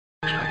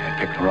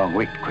picked the wrong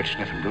week to quit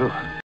sniffing glue.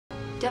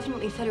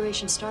 Definitely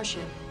Federation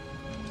starship.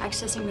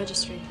 Accessing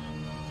registry.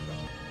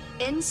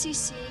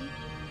 NCC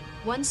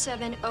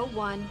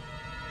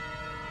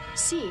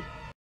 1701C.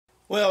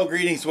 Well,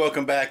 greetings,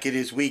 welcome back. It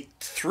is week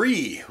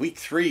three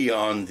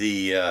on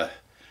the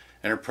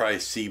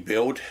Enterprise C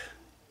build.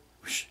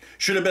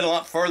 Should have been a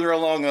lot farther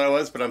along than I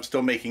was, but I'm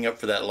still making up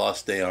for that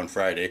lost day on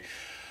Friday.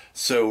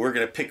 So we're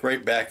going to pick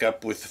right back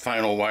up with the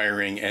final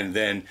wiring, and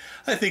then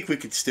I think we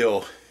could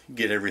still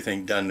get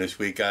everything done this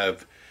week.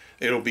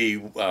 It'll be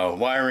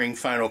wiring,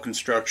 final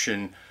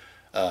construction,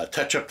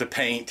 touch up the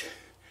paint,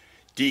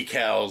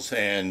 decals,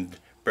 and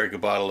break a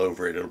bottle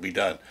over it. It'll be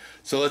done.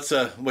 So let's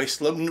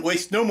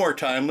waste no more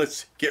time.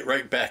 Let's get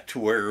right back to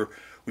where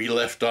we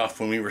left off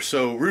when we were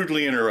so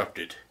rudely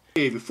interrupted.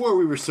 Okay, before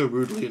we were so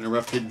rudely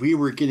interrupted, we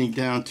were getting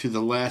down to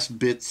the last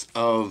bits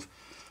of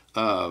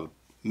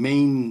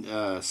main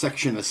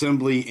section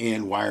assembly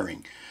and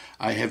wiring.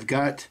 I have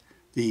got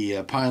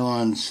the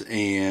pylons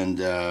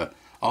and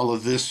all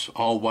of this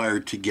all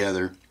wired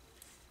together,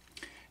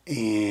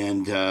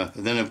 and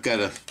then I've got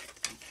a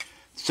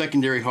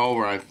secondary hall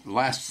where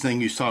last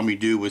thing you saw me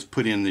do was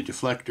put in the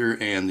deflector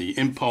and the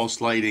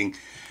impulse lighting,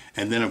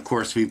 and then of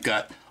course we've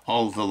got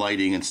all of the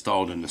lighting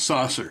installed in the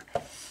saucer.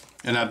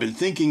 And I've been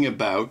thinking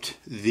about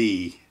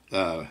the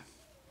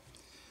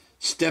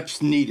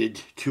steps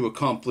needed to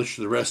accomplish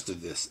the rest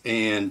of this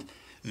and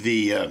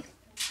the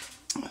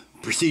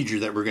procedure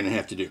that we're going to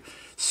have to do.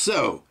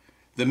 So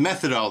the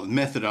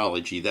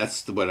methodology,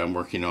 that's what I'm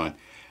working on.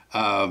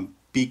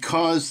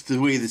 Because the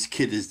way this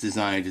kit is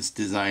designed, it's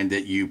designed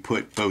that you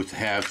put both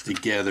halves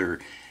together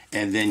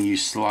and then you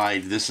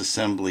slide this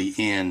assembly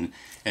in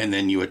and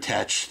then you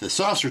attach the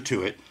saucer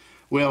to it.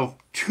 Well,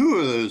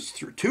 two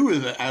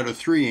out of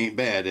three ain't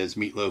bad, as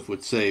Meatloaf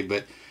would say,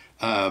 but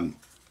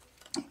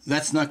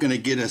that's not going to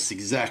get us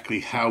exactly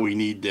how we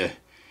need to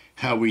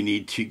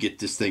get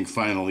this thing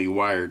finally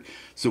wired.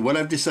 So what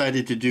I've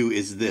decided to do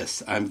is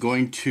this. I'm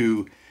going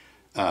to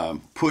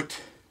well,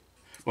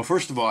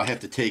 first of all, I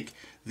have to take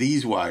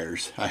these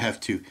wires. I have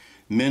to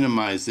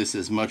minimize this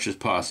as much as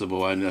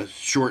possible. I'm going to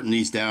shorten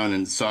these down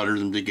and solder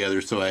them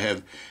together so I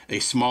have a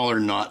smaller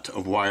knot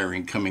of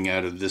wiring coming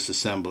out of this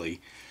assembly.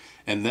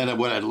 And then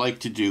what I'd like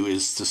to do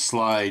is to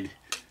slide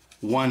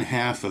one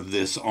half of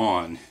this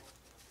on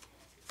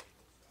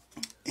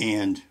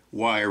and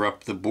wire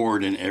up the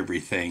board and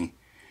everything,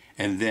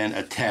 and then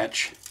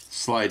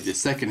slide the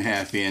second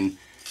half in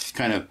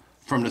kind of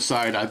from the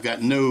side. I've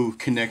got no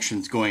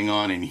connections going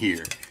on in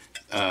here,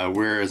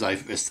 whereas I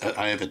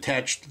have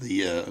attached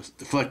the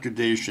deflector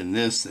dish and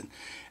this and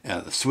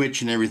the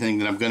switch and everything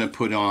that I'm going to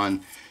put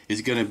on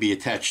is going to be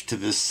attached to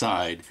this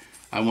side.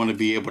 I want to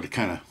be able to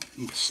kind of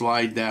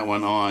slide that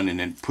one on and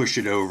then push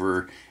it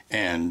over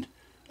and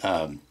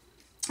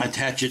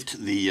attach it to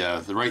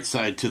the right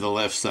side to the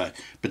left side.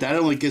 But that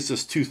only gets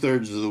us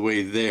 2/3 of the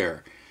way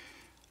there,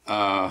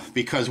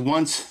 because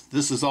once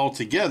this is all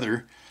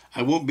together,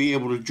 I won't be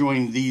able to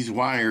join these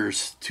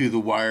wires to the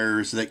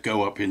wires that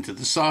go up into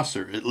the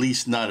saucer, at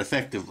least not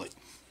effectively,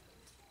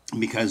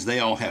 because they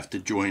all have to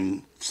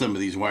join some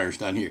of these wires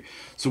down here.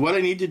 So what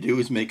I need to do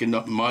is make a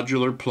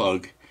modular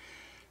plug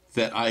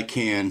that I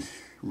can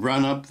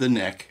run up the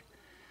neck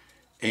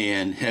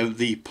and have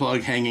the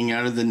plug hanging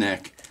out of the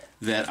neck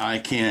that I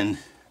can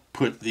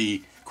put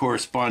the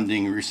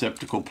corresponding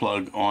receptacle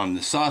plug on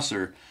the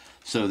saucer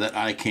so that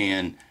I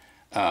can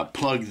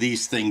plug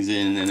these things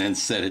in and then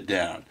set it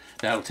down.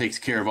 That takes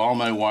care of all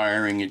my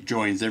wiring. It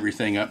joins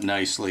everything up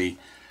nicely.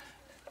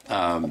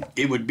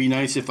 It would be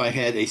nice if I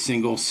had a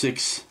single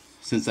since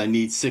I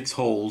need 6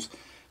 holes,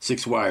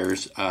 6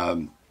 wires.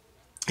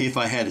 If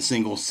I had a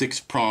single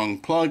 6-prong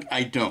plug,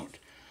 I don't.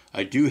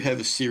 I do have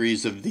a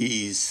series of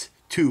these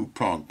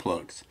 2-prong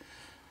plugs.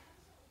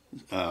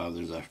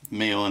 There's a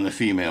male and a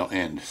female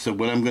end. So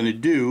what I'm going to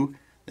do,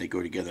 they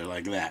go together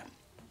like that,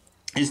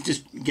 is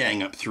just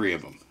gang up 3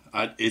 of them.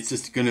 I'm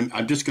just going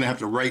to have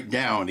to write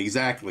down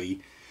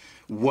exactly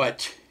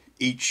what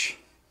each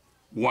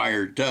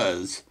wire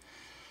does,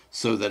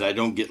 so that I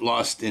don't get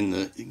lost in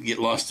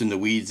the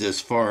weeds as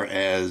far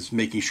as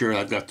making sure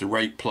I've got the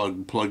right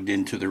plug plugged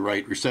into the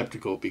right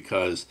receptacle,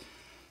 because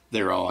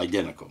they're all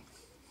identical.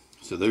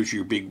 So those are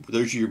your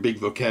big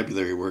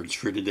vocabulary words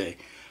for today.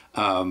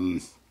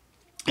 And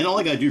all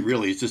I gotta do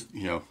really is just,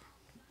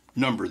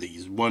 number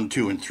these 1,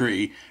 2, and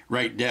 3.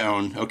 Write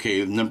down,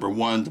 okay, number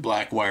 1, the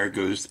black wire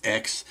goes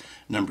X.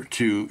 Number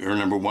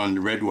 1,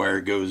 the red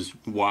wire goes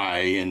Y,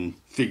 and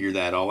figure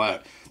that all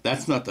out.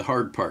 That's not the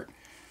hard part.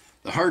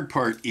 The hard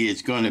part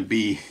is going to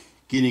be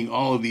getting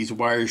all of these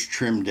wires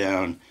trimmed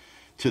down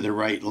to the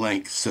right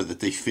length so that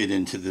they fit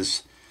into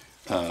this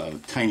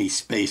tiny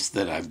space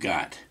that I've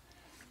got.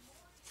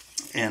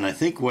 And I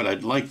think what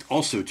I'd like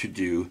also to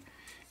do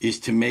is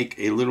to make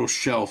a little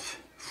shelf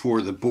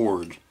for the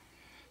board,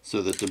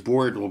 so that the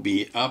board will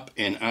be up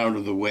and out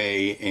of the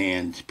way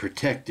and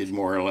protected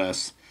more or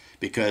less,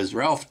 because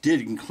Ralph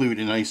did include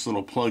a nice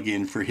little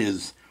plug-in for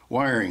his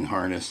wiring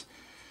harness,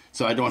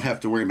 so I don't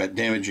have to worry about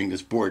damaging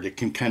this board. It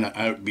can kind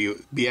of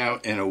be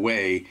out and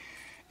away,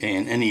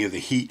 and any of the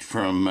heat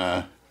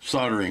from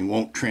soldering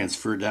won't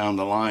transfer down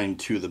the line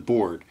to the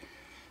board,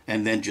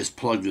 and then just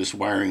plug this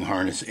wiring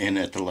harness in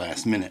at the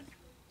last minute.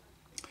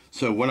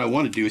 So what I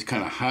want to do is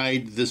kind of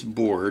hide this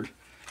board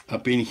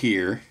up in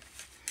here,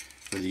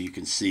 whether you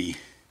can see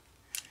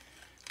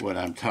what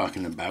I'm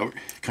talking about.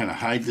 Kind of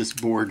hide this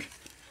board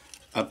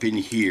up in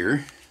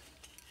here,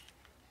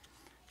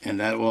 and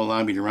that will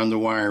allow me to run the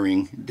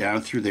wiring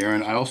down through there.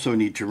 And I also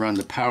need to run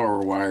the power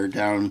wire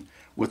down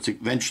what's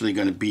eventually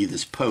going to be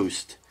this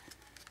post.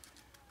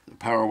 The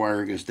power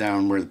wire goes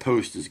down where the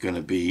post is going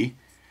to be,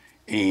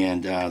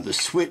 and the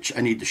switch,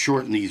 I need to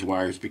shorten these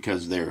wires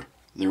because they're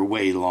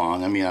way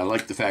long. I mean, I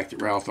like the fact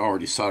that Ralph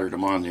already soldered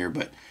them on there,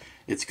 but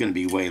it's going to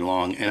be way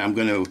long. And I'm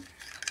going to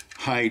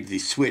hide the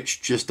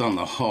switch just on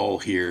the hull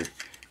here,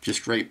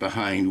 just right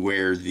behind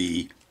where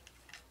the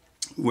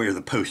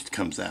post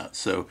comes out.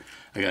 So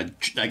I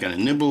got to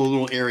nibble a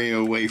little area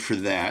away for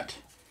that,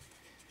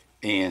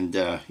 and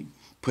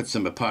put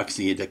some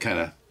epoxy to kind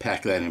of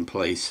pack that in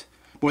place.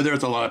 Boy,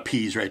 there's a lot of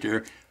P's right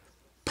there.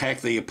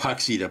 Pack the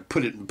epoxy to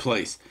put it in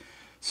place.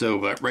 So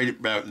right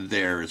about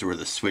there is where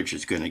the switch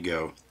is going to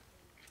go,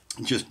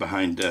 just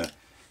behind the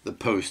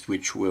post,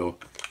 which will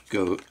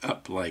go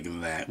up like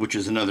that, which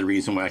is another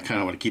reason why I kind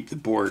of want to keep the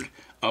board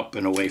up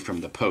and away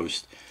from the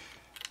post.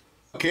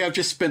 Okay, I've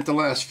just spent the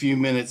last few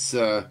minutes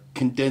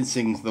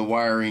condensing the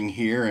wiring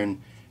here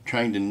and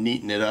trying to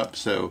neaten it up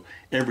so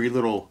every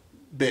little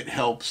bit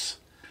helps.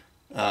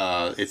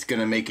 It's going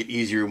to make it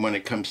easier when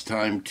it comes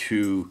time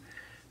to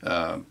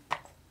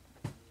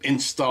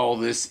install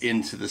this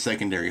into the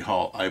secondary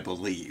hull, I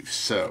believe.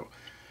 So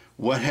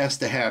what has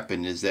to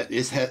happen is that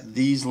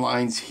these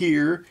lines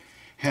here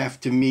have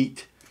to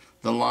meet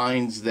the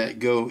lines that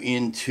go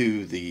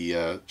into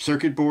the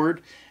circuit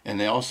board, and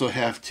they also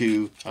have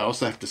to, I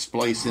also have to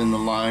splice in the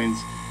lines.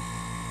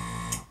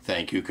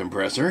 Thank you,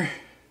 compressor.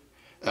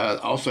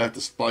 Also have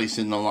to splice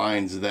in the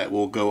lines that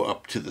will go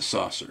up to the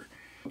saucer.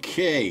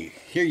 Okay,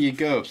 here you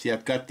go. See,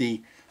 I've got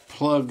the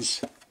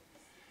plugs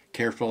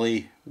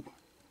carefully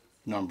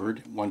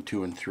numbered, 1,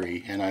 2, and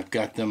 3, and I've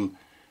got them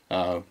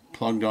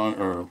plugged on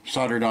or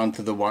soldered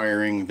onto the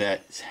wiring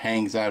that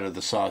hangs out of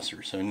the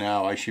saucer. So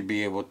now I should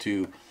be able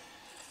to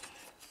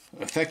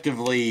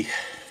effectively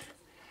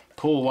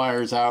pull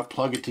wires out,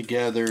 plug it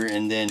together,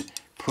 and then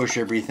push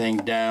everything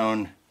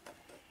down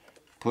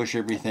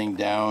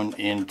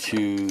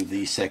into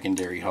the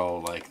secondary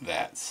hull like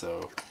that.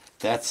 So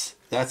that's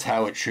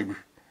how it should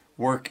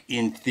work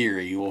in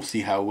theory. We'll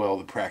see how well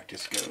the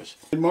practice goes.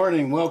 Good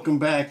morning, welcome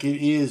back.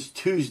 It is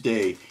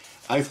Tuesday.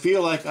 I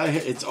feel like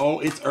it's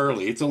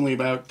early. It's only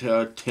about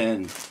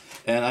 10,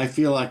 and I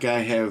feel like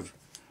I have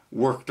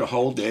worked a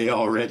whole day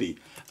already.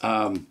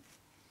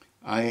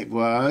 I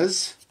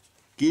was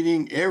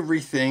getting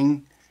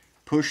everything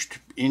pushed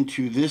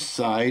into this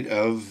side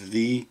of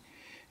the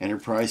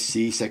Enterprise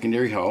C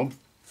secondary hull,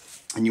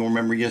 and you'll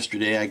remember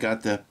yesterday I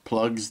got the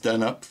plugs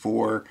done up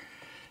for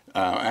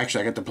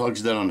actually I got the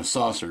plugs done on the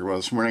saucer. Well,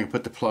 this morning I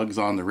put the plugs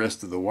on the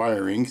rest of the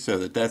wiring so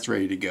that that's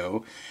ready to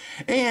go,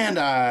 and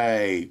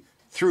I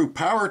threw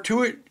power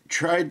to it,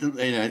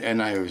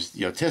 and I was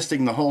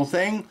testing the whole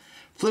thing,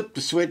 flipped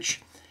the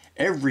switch,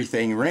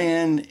 everything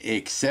ran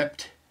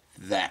except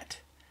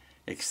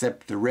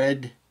the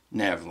red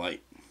nav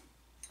light.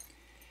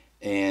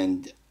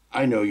 And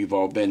I know you've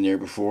all been there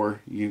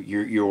before.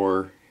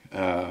 You're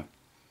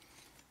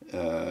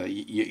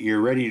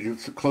ready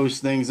to close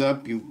things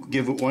up. You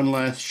give it one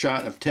last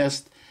shot of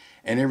test,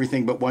 and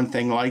everything but one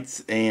thing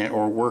lights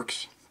or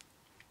works.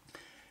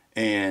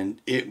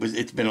 And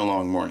it's been a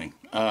long morning.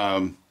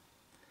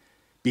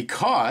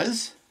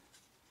 Because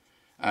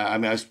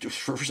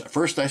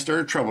first I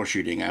started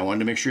troubleshooting. I wanted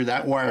to make sure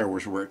that wire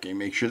was working,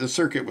 make sure the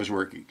circuit was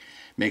working,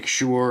 make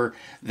sure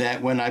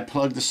that when I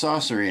plugged the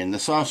saucer in, the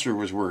saucer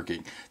was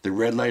working. The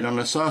red light on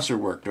the saucer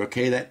worked.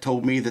 Okay, that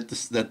told me that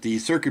the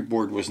circuit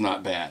board was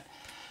not bad.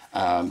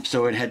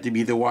 So it had to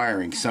be the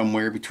wiring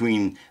somewhere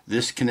between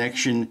this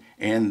connection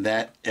and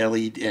that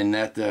LED and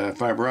that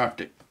fiber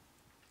optic.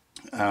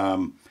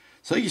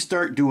 So you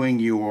start doing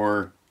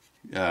your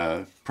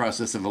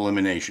process of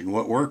elimination.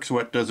 What works,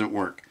 what doesn't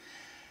work.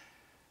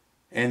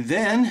 And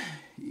then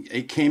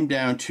it came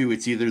down to,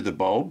 it's either the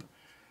bulb,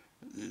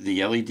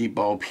 the LED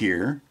bulb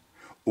here,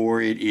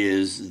 or it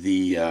is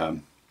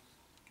the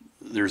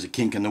there's a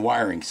kink in the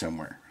wiring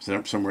somewhere.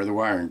 Somewhere the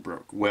wiring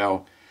broke.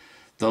 Well,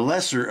 the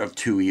lesser of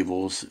two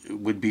evils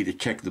would be to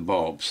check the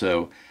bulb.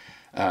 So,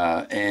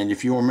 and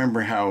if you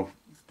remember how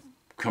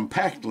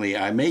compactly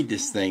I made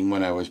this thing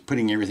when I was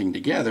putting everything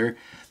together,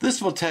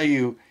 this will tell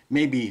you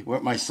maybe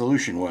what my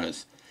solution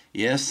was.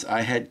 Yes,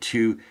 I had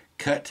to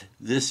cut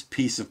this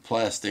piece of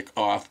plastic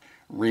off,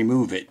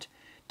 remove it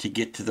to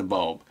get to the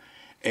bulb.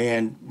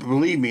 And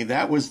believe me,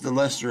 that was the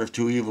lesser of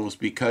two evils,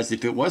 because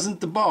if it wasn't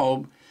the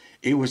bulb,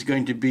 it was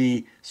going to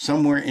be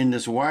somewhere in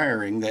this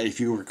wiring that, if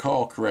you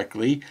recall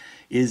correctly,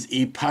 is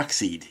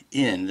epoxied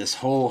in. This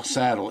whole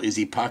saddle is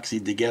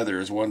epoxied together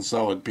as one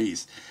solid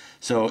piece.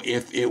 So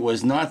if it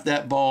was not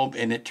that bulb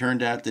and it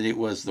turned out that it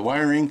was the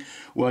wiring,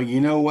 well, you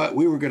know what?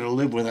 We were going to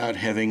live without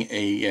having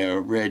a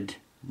red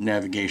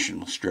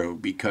navigational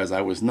strobe, because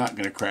I was not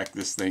going to crack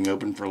this thing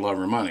open for love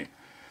or money.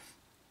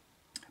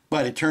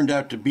 But it turned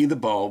out to be the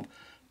bulb.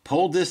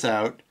 Pulled this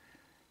out,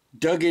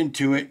 dug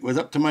into it, was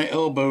up to my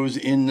elbows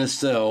in the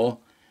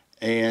cell,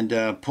 and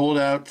pulled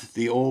out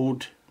the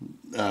old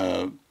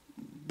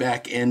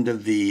back end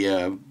of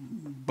the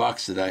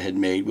box that I had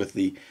made with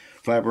the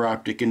fiber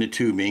optic and the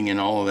tubing and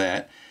all of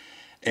that.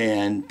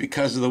 And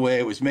because of the way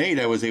it was made,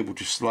 I was able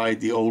to slide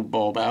the old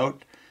bulb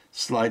out,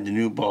 slide the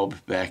new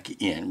bulb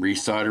back in,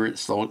 resolder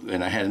it,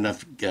 and I had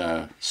enough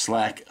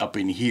slack up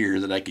in here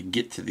that I could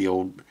get to the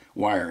old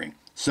wiring.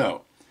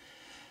 So,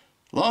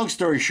 long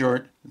story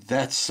short,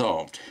 that's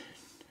solved.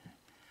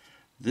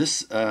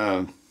 This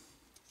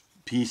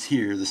piece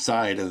here, the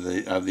side of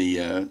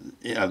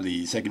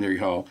the secondary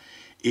hull,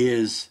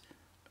 is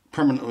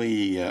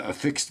permanently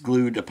affixed,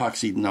 glued,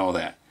 epoxied, and all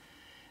that.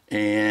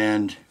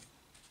 And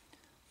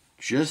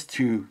just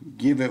to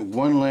give it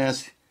one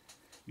last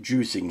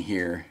juicing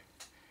here,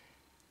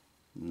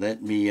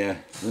 let me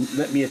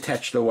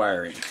attach the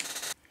wiring.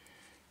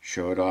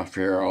 Show it off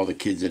here, all the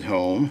kids at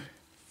home.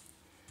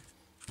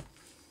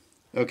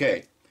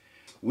 Okay,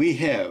 we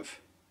have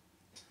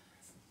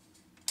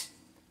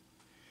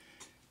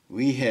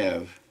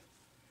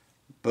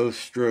both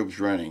strobes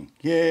running.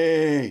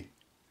 Yay!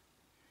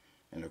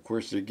 And of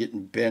course they're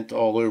getting bent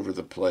all over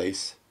the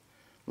place.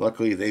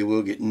 Luckily they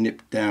will get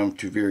nipped down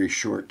to very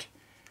short,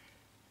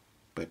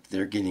 but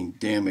they're getting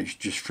damaged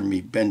just from me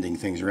bending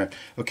things around.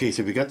 Okay,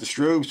 so we got the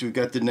strobes, we've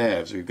got the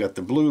navs, we've got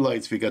the blue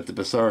lights, we've got the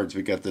bassards,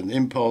 we've got the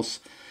impulse,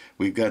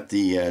 we've got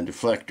the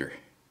deflector.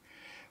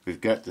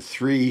 We've got the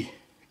 3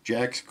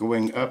 jacks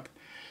going up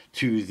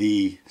to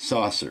the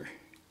saucer.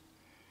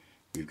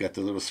 We've got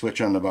the little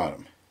switch on the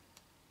bottom.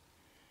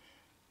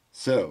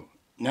 So,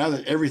 now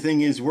that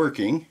everything is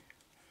working,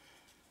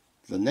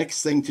 the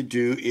next thing to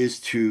do is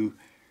to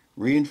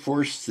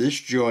reinforce this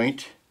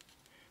joint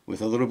with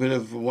a little bit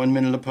of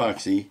 1-minute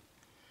epoxy,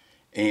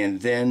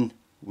 and then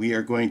we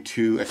are going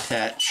to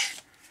attach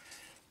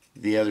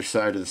the other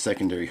side of the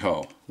secondary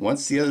hull.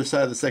 Once the other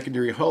side of the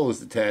secondary hull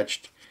is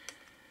attached,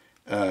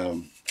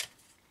 there'll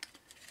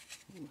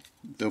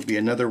be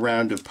another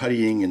round of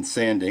puttying and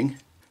sanding.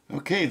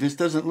 Okay, this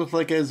doesn't look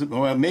like as,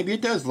 well, maybe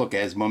it does look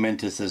as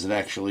momentous as it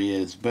actually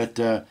is,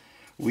 but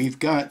we've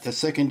got the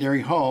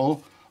secondary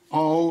hull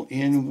all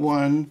in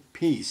one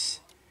piece.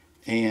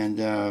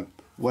 And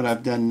what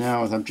I've done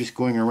now is I'm just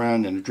going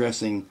around and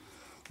addressing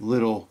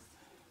little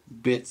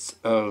bits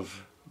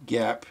of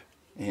gap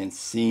and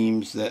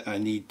seams that I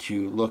need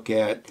to look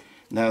at.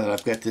 Now that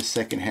I've got this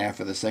second half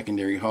of the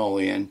secondary hull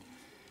in,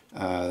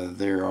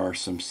 there are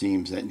some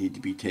seams that need to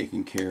be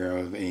taken care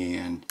of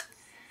and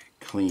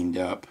cleaned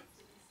up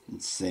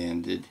and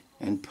sanded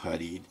and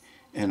puttied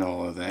and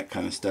all of that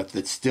kind of stuff.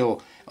 That's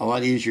still a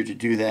lot easier to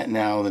do that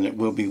now than it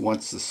will be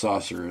once the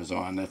saucer is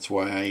on. That's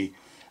why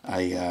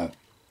I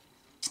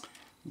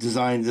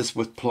designed this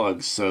with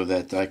plugs so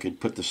that I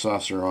could put the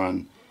saucer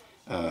on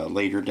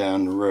later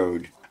down the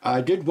road.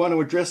 I did want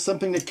to address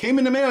something that came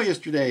in the mail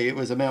yesterday. It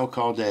was a mail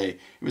call day.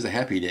 It was a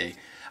happy day.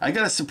 I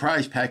got a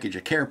surprise package,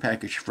 a care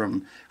package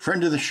from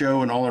friend of the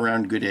show and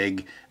all-around good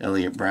egg,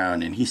 Elliot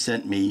Brown, and he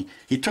sent me,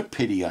 he took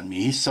pity on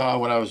me. He saw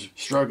what I was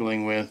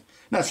struggling with.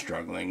 Not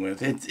struggling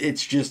with,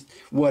 it's just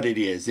what it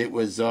is. It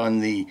was on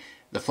the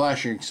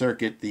flashing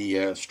circuit, the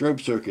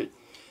strobe circuit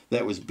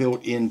that was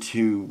built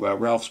into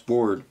Ralph's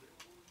board.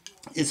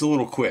 It's a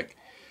little quick.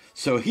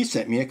 So he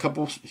sent me a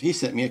couple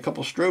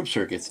strobe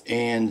circuits,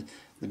 and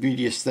the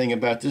beauteous thing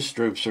about this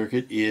strobe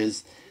circuit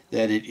is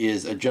that it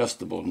is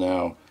adjustable.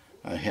 Now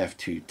I have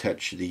to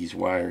touch these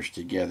wires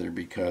together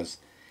because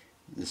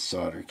the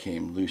solder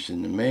came loose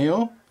in the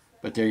mail,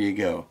 but there you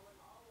go.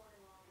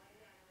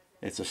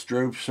 It's a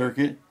strobe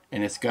circuit,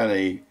 and it's got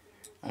a,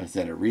 is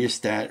that a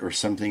rheostat or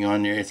something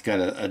on there? It's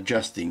got an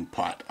adjusting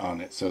pot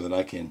on it so that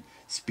I can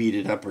speed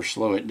it up or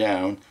slow it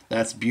down.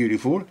 That's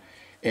beautiful.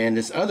 And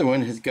this other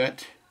one has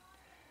got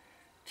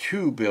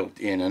 2 built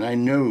in, and I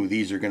know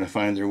these are going to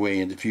find their way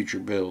into future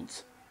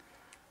builds.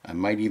 I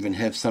might even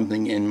have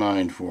something in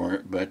mind for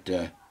it, but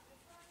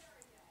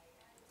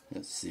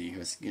let's see.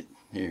 Let's get,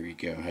 there we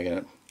go. I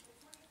gotta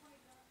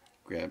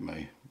grab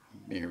my,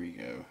 there we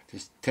go.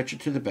 Just touch it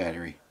to the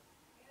battery.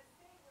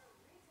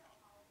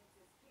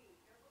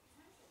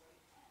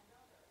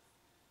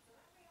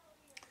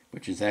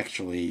 Which is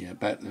actually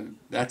about,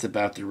 that's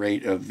about the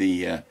rate of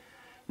the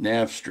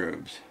nav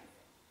strobes.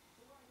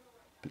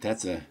 But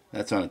that's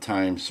on a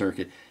time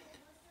circuit.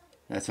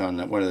 That's on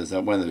one of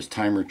those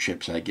timer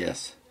chips, I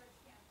guess.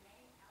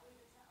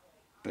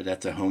 But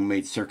that's a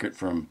homemade circuit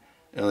from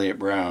Elliot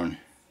Brown.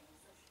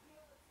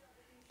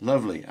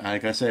 Lovely.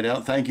 Like I said,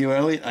 thank you,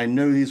 Elliot. I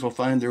know these will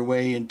find their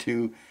way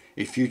into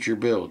a future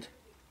build.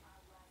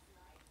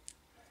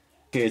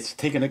 Okay, it's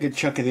taken a good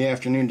chunk of the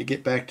afternoon to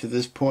get back to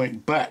this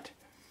point, but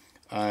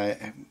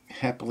I'm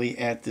happily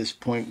at this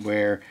point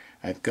where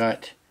I've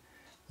got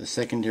the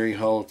secondary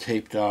hull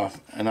taped off,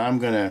 and I'm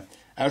gonna,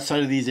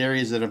 outside of these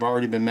areas that have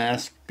already been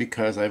masked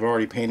because I've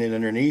already painted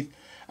underneath,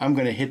 I'm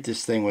gonna hit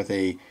this thing with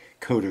a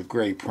coat of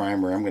gray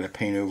primer. I'm gonna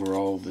paint over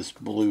all this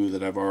blue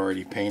that I've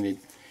already painted,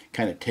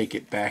 kind of take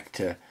it back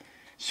to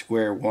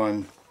square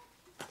one,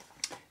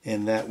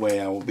 and that way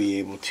I will be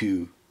able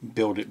to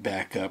build it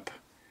back up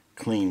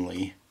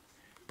cleanly.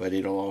 But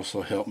it'll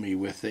also help me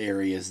with the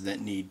areas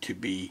that need to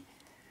be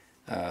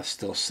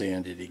still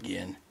sanded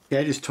again. Yeah,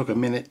 I just took a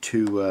minute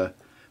to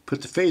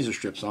put the phaser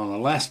strips on the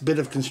last bit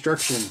of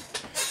construction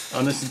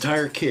on this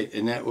entire kit,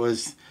 and that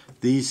was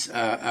these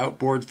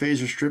outboard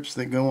phaser strips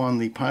that go on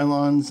the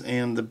pylons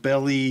and the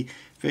belly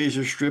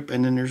phaser strip,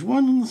 and then there's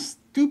one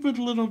stupid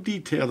little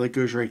detail that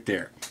goes right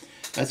there.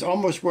 That's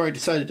almost where I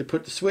decided to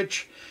put the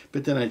switch,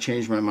 but then I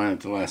changed my mind at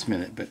the last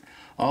minute. But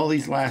all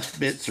these last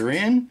bits are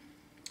in,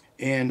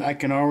 and I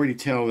can already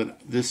tell that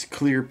this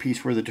clear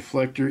piece where the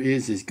deflector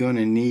is going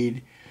to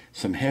need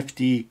some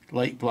hefty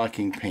light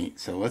blocking paint.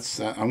 So let's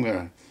I'm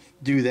going to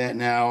do that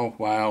now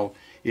while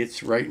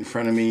it's right in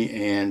front of me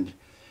and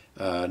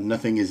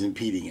nothing is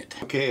impeding it.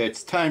 Okay,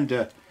 it's time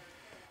to,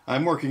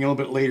 I'm working a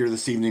little bit later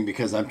this evening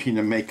because I'm trying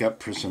to make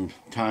up for some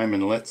time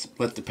and let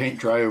the paint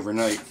dry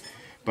overnight.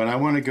 But I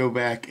want to go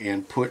back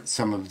and put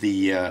some of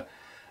the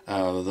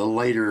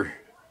lighter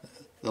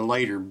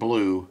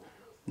blue,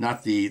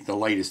 not the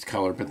lightest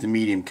color, but the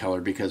medium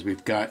color, because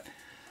we've got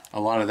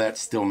a lot of that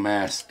still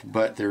masked.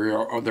 But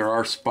there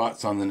are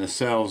spots on the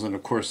nacelles and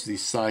of course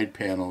these side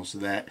panels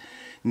that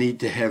need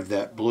to have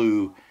that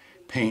blue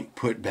paint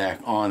put back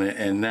on it,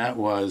 and that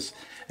was,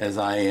 as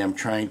I am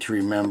trying to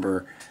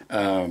remember,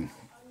 about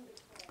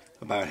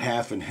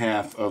half and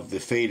half of the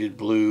faded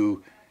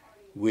blue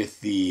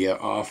with the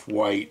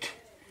off-white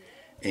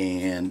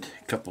and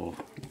a couple,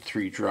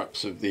 3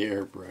 drops of the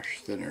airbrush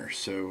thinner.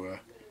 So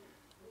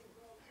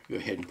go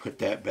ahead and put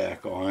that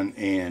back on,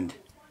 and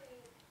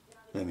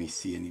let me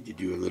see, I need to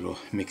do a little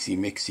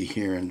mixy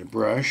here in the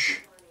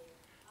brush.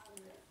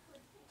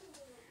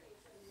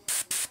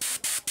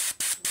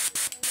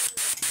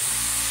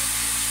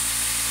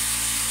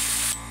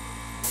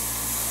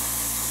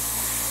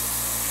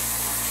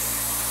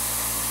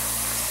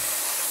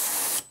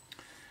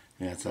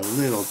 Yeah, it's a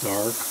little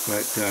dark,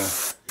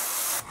 but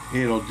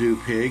it'll do,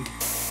 pig.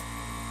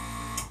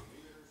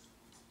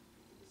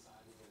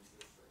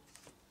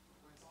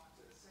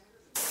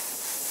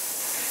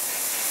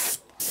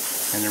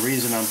 And the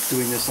reason I'm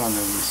doing this on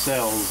the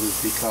nacelles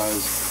is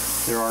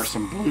because there are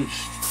some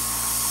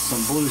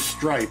blue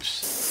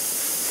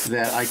stripes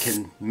that I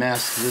can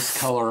mask this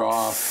color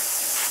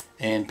off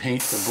and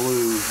paint the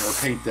blue or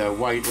paint the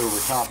white over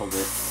top of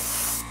it.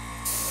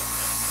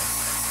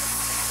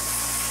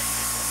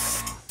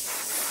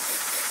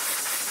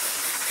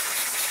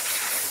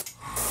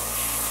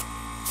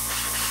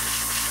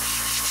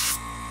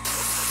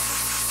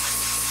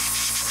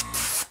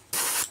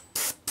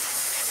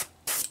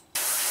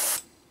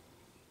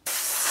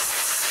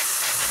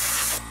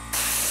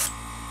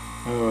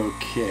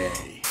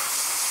 Okay,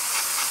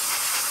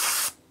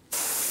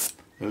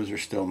 those are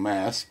still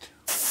masked.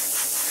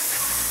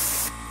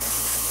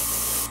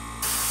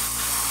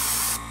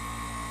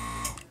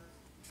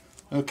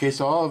 Okay,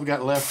 so all I've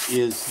got left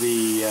is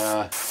the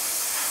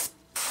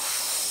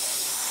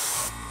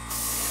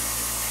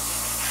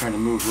trying to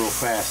move real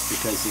fast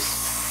because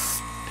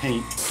this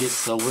paint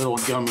gets a little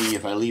gummy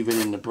if I leave it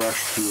in the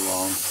brush too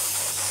long.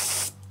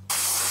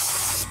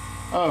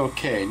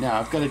 Okay, now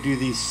I've got to do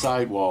these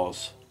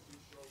sidewalls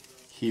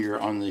here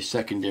on the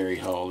secondary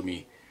hull. Let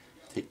me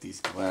take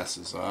these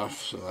glasses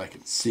off so I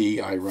can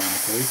see,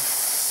 ironically.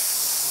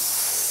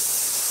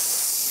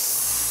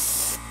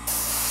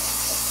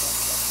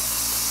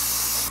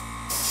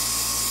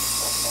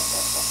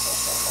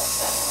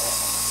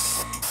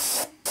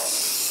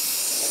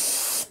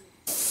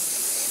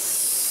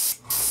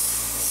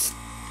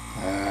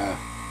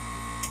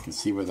 You can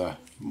see where the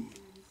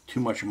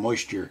too much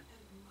moisture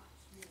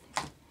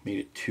made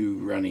it too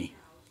runny.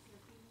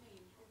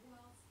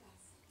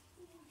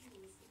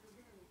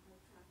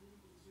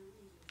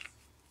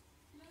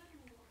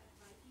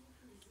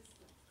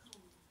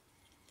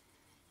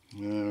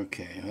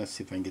 Okay, let's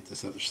see if I can get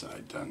this other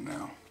side done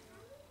now.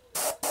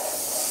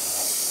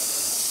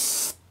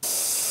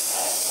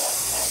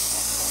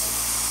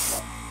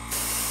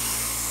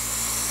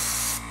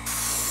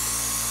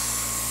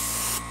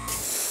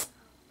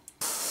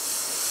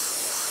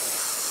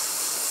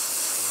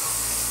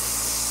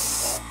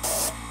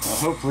 Now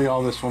hopefully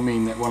all this will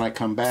mean that when I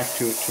come back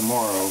to it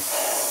tomorrow,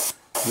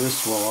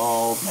 this will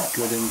all be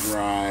good and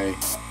dry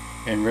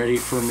and ready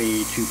for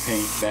me to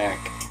paint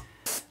back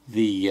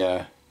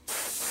the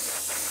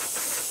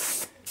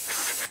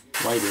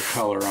lighter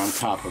color on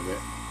top of it.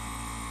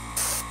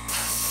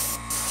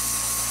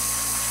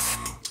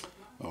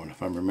 Oh, and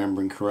if I'm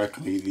remembering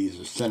correctly, these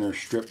are center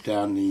stripped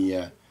down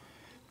the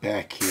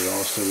back here.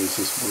 Also is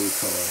this blue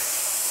color.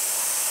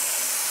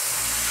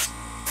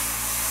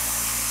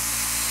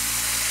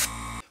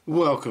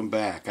 Welcome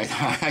back.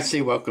 I say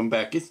welcome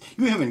back. You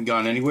haven't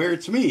gone anywhere.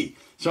 It's me.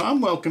 So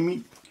I'm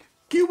welcoming.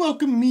 You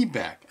welcome me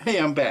back. Hey,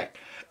 I'm back.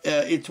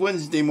 It's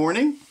Wednesday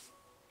morning.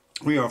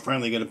 We are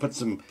finally going to put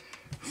some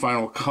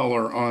final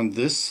color on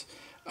this.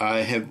 I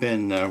have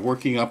been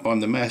working up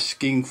on the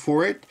masking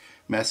for it,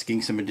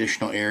 masking some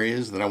additional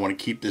areas that I want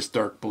to keep this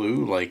dark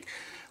blue, like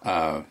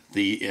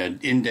The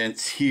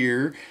indents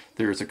here,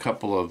 there's a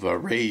couple of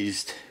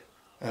raised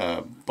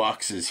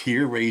boxes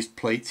here, raised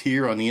plates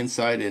here on the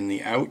inside and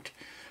the out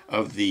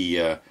of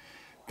the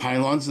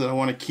pylons that I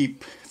want to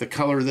keep the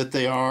color that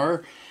they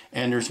are.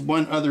 And there's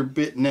one other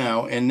bit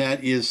now, and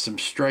that is some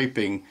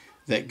striping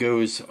that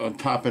goes on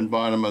top and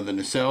bottom of the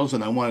nacelles,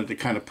 and I wanted to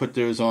kind of put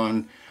those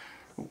on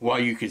while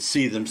you could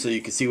see them, so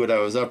you could see what I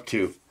was up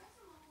to.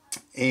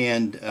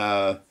 And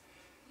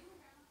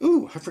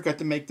ooh, I forgot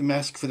to make the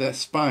mask for that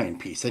spine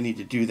piece. I need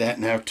to do that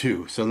now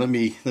too. So let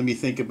me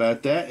think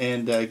about that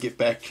and get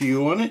back to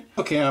you on it.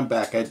 Okay, I'm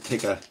back. I had to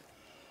take a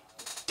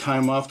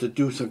time off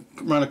to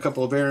run a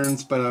couple of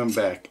errands, but I'm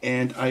back,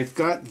 and I've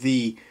got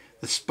the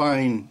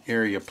spine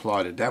area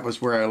plotted. That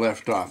was where I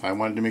left off. I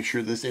wanted to make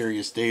sure this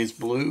area stays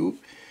blue,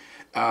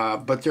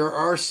 but there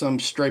are some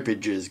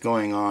stripages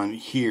going on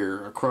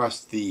here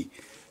across the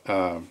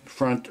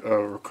front,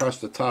 across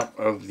the top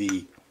of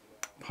the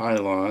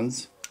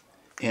pylons,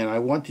 and I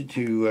wanted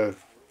to,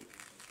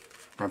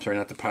 I'm sorry,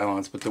 not the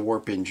pylons, but the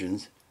warp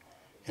engines,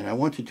 and I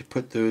wanted to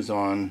put those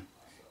on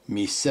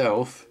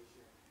myself,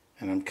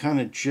 and I'm kind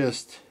of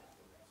just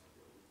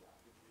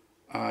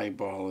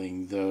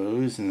eyeballing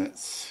those, and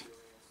that's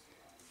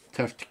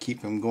tough to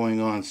keep them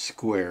going on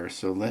square,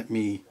 so let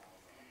me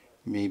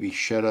maybe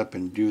shut up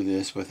and do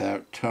this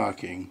without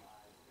talking.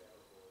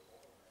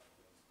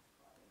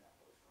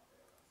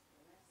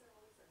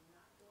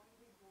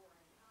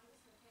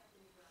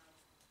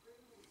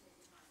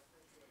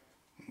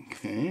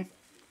 Okay,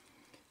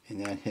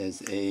 and that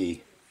has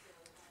it's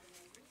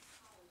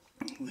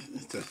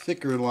a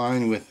thicker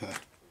line with a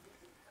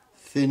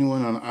thin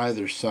one on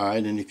either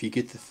side, and if you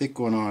get the thick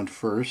one on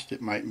first,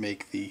 it might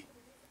make the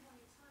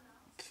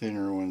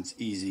thinner ones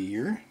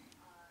easier.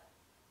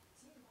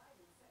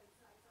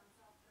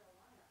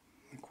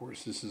 Of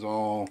course, this is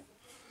all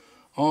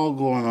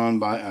going on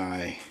by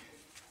eye.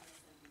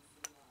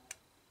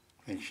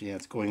 Actually,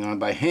 that's going on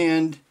by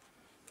hand.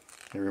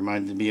 It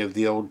reminded me of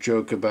the old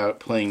joke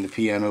about playing the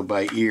piano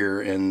by ear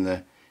and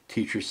the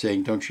teacher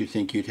saying, "Don't you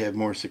think you'd have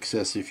more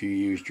success if you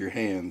used your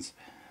hands?"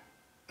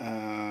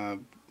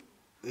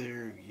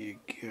 There you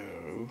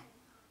go.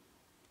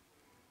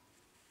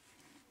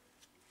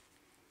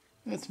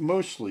 That's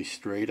mostly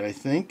straight, I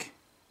think.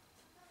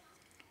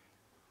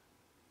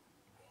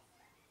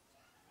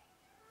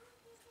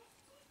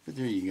 But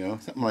there you go,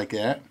 something like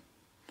that.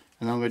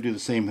 And I'm going to do the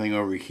same thing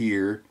over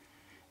here,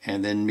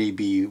 and then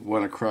maybe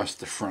one across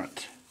the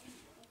front.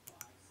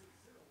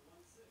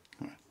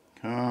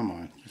 Come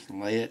on, just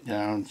lay it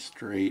down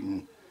straight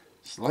and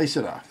slice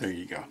it off. There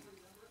you go.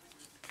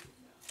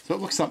 So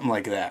it looks something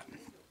like that.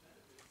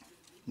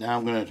 Now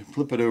I'm going to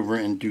flip it over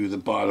and do the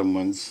bottom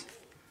ones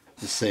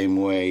the same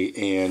way.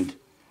 And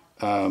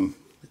I'll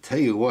tell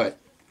you what,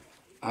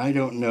 I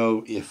don't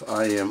know if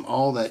I am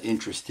all that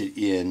interested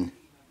in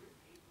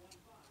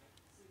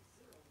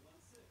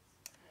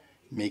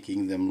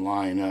making them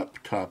line up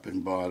top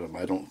and bottom.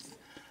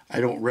 I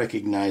don't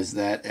recognize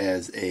that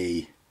as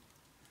a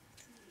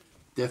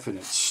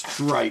definite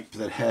stripe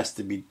that has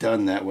to be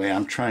done that way.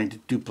 I'm trying to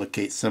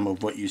duplicate some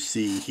of what you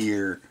see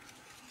here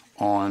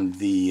on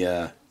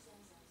the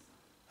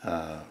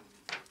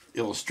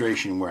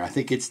illustration, where I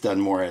think it's done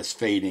more as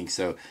fading.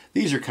 So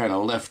these are kind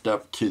of left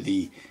up to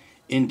the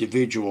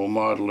individual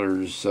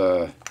modeler's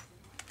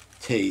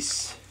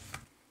tastes.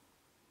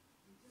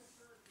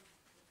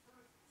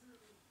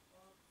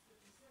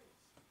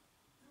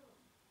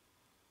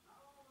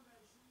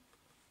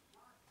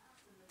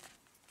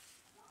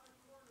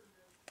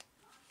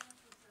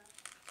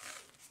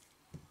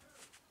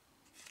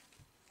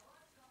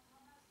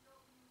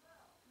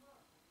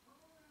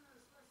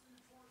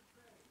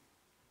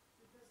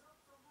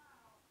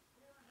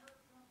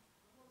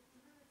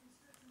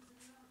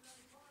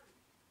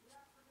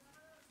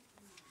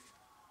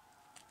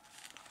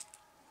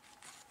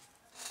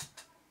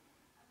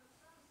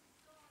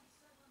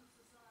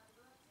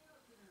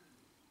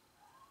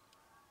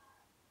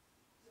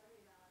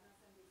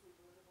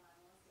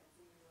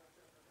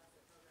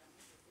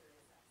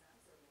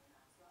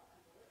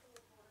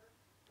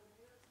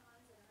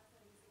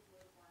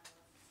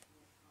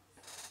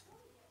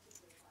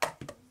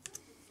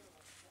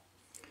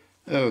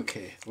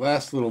 Okay,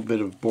 last little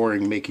bit of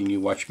boring making you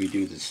watch me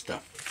do this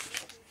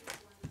stuff.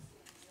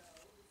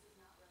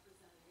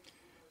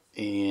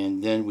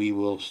 And then we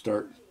will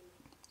start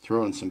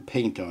throwing some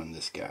paint on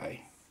this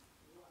guy.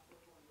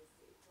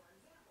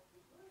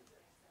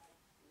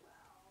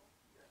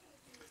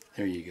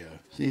 There you go.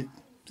 See,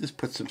 just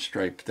put some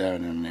stripes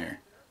down in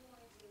there.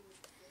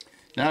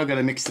 Now I've got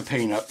to mix the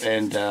paint up,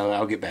 and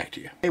I'll get back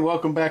to you. Hey,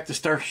 welcome back to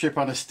Starship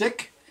on a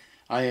Stick.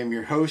 I am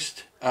your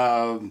host.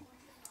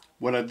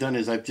 What I've done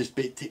is I've just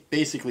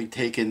basically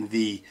taken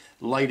the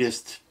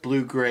lightest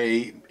blue,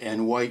 gray,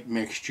 and white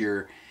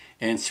mixture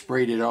and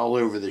sprayed it all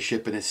over the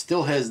ship, and it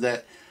still has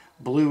that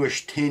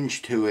bluish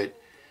tinge to it,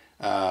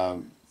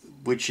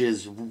 which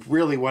is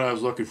really what I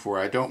was looking for.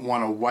 I don't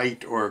want a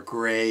white or a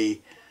gray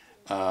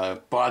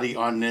body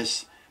on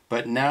this,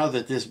 but now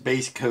that this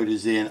base coat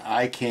is in,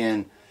 I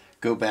can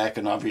go back,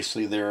 and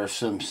obviously there are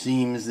some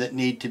seams that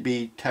need to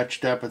be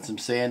touched up and some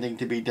sanding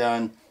to be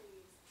done.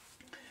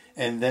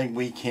 And then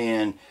we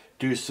can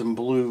do some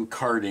blue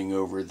carding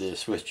over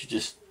this, which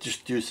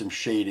just do some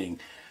shading.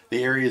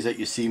 The areas that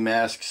you see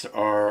masks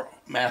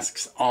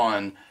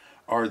on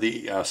are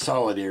the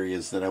solid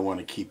areas that I want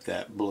to keep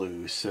that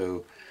blue.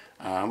 So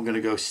I'm going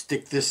to go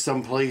stick this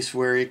someplace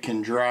where it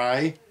can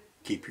dry.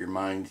 Keep your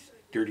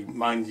dirty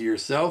mind to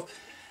yourself.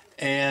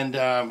 And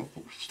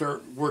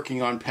start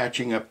working on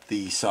patching up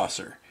the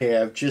saucer. Okay,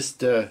 I've just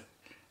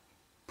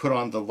put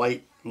on the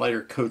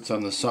lighter coats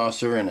on the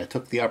saucer, and I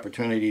took the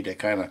opportunity to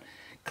kind of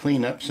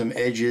clean up some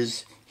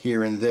edges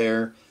here and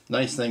there.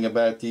 Nice thing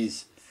about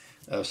these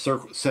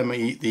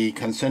the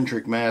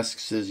concentric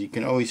masks is you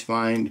can always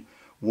find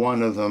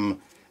one of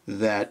them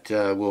that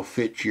will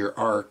fit your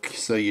arc,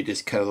 so you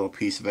just cut a little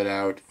piece of it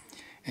out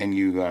and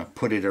you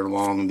put it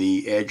along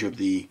the edge of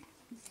the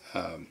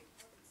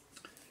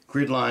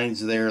grid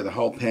lines there, the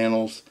hull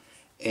panels,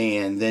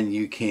 and then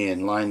you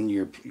can line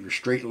your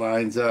straight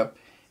lines up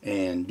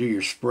and do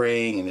your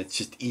spraying, and it's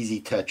just easy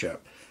touch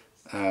up.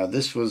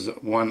 This was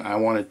one I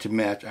wanted to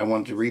match. I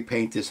wanted to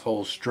repaint this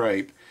whole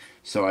stripe,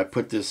 so I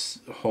put this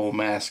whole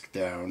mask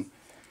down,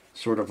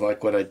 sort of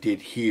like what I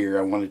did here.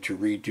 I wanted to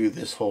redo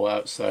this whole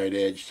outside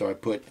edge, so I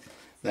put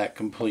that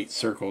complete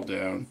circle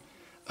down.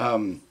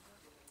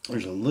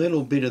 There's a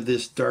little bit of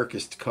this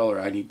darkest color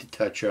I need to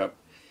touch up,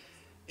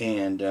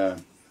 and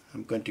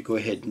I'm going to go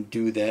ahead and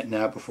do that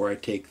now before I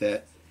take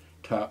that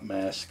top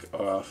mask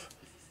off.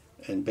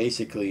 And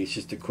basically it's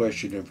just a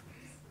question of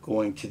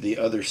going to the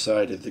other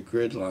side of the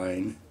grid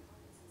line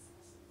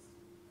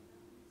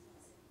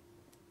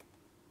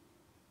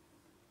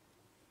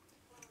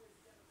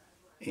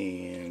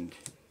and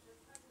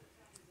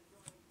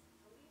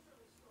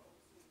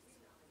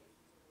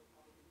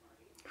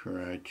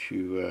try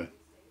to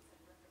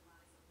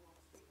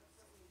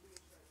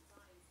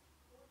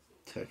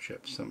touch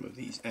up some of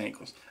these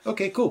angles.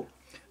 Okay, cool.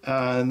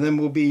 And then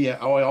we'll be,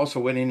 oh, I also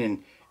went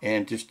in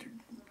and just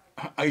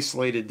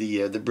isolated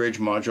the bridge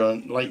module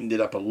and lightened it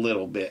up a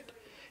little bit.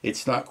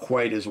 It's not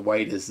quite as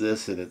white as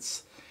this, and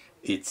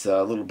it's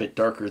a little bit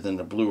darker than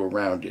the blue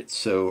around it,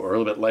 so, or a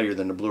little bit lighter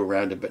than the blue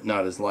around it, but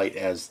not as light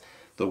as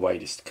the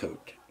whitest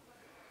coat.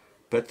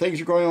 But things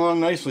are going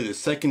along nicely. The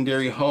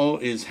secondary hull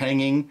is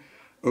hanging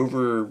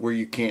over where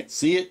you can't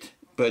see it,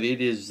 but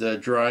it is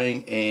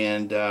drying,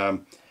 and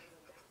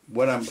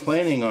what I'm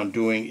planning on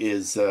doing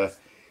is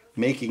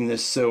making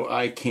this so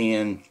I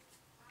can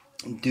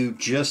do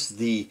just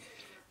the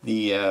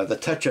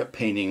touch-up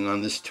painting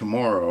on this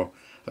tomorrow.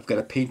 I've got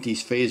to paint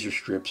these phaser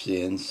strips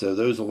in, so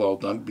those will all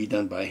be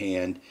done by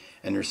hand,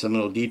 and there's some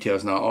little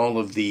details. Now all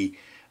of the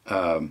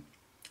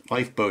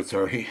lifeboats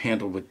are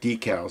handled with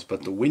decals,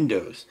 but the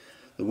windows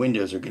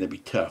are going to be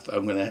tough.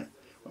 I'm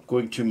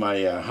going to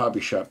my hobby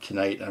shop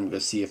tonight. I'm going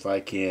to see if I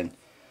can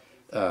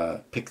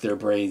pick their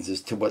brains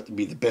as to what would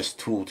be the best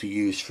tool to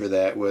use for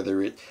that.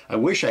 I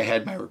wish I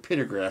had my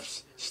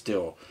rapidographs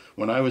still.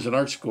 When I was in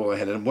art school, I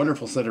had a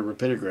wonderful set of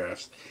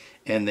rapidographs,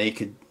 and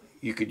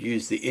you could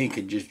use the ink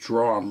and just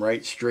draw them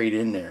right straight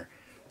in there.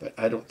 But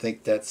I don't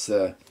think that's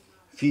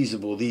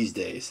feasible these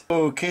days.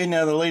 Okay,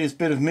 now the latest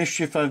bit of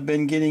mischief I've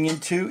been getting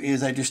into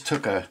is I just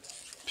took a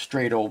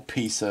straight old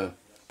piece of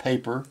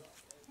paper,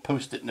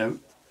 post-it note,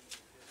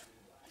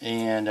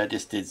 and I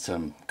just did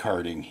some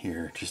carding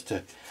here just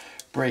to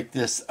break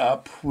this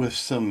up with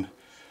some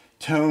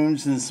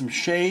tones and some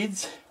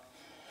shades.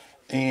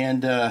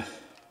 And I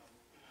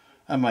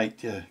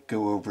might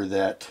go over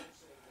that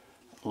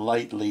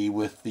lightly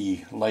with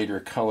the lighter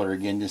color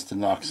again, just to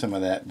knock some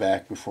of that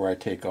back before I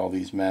take all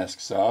these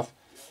masks off.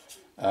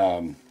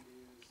 A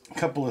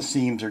couple of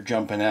seams are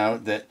jumping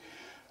out that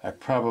I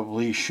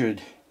probably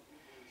should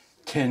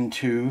tend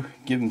to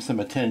give them some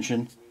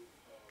attention,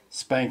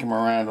 spank them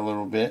around a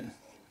little bit.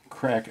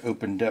 Crack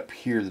opened up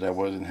here that I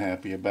wasn't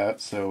happy about,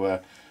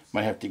 so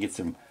might have to get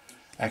some.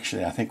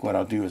 Actually, I think what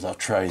I'll do is I'll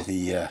try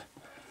the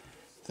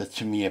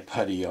Tamiya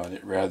putty on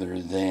it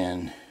rather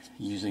than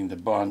using the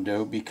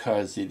Bondo,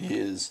 because it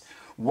is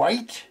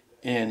white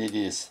and it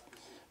is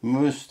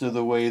most of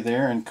the way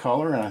there in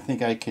color, and I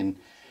think I can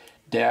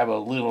dab a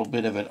little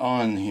bit of it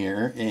on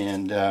here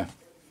and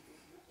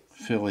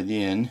fill it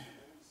in.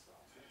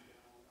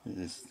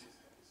 Just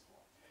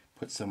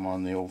put some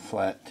on the old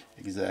flat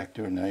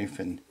X-Acto knife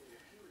and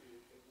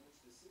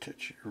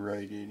touch it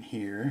right in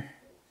here.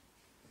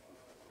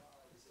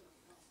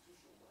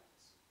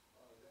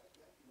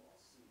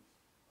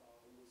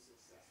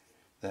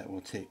 That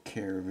will take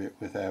care of it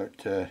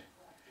without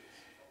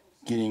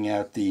getting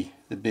out the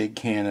big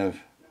can of,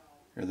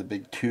 or the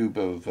big tube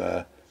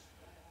of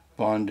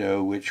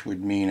Bondo, which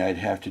would mean I'd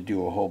have to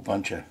do a whole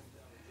bunch of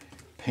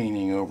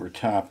painting over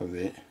top of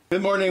it.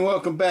 Good morning,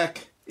 welcome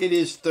back. It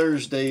is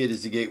Thursday. It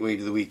is the gateway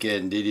to the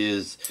weekend. It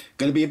is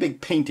going to be a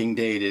big painting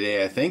day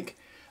today, I think.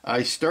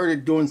 I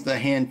started doing the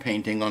hand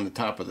painting on the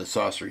top of the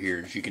saucer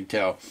here, as you can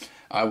tell.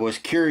 I was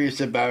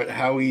curious about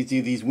how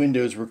easy these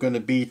windows were going to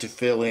be to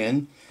fill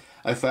in.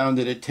 I found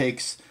that it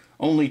takes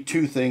only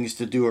two things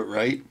to do it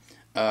right.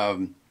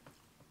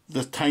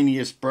 the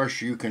tiniest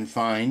brush you can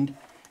find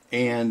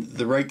and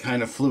the right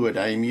kind of fluid.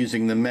 I am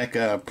using the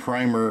Mecha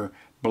Primer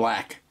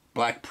Black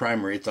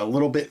Primer. It's a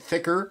little bit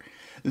thicker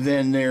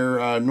than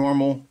their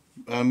normal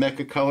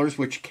Mecha colors,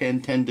 which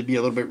can tend to be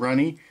a little bit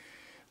runny,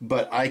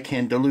 but I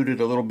can dilute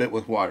it a little bit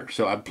with water.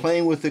 So I'm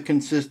playing with the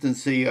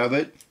consistency of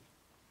it.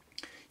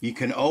 You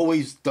can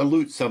always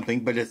dilute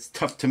something, but it's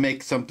tough to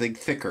make something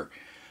thicker.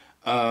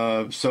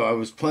 So I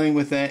was playing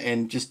with that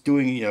and just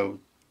doing, you know,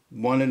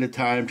 one at a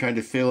time, trying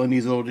to fill in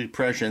these little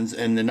depressions.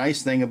 And the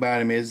nice thing about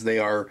them is they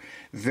are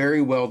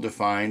very well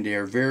defined. They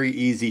are very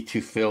easy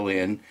to fill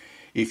in.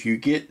 If you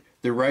get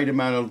the right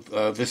amount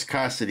of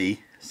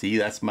viscosity, see,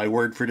 that's my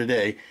word for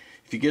today.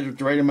 If you get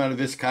the right amount of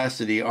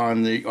viscosity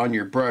on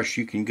your brush,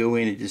 you can go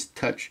in and just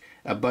touch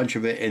a bunch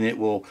of it and it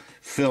will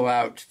fill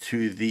out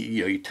to the,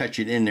 you know, you touch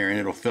it in there and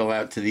it'll fill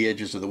out to the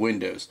edges of the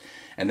windows.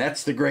 And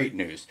that's the great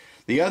news.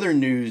 The other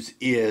news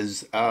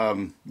is,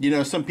 you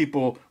know, some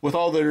people, with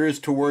all there is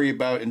to worry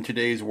about in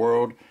today's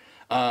world,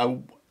 I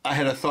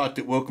had a thought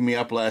that woke me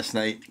up last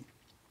night,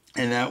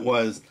 and that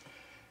was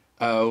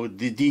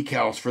the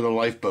decals for the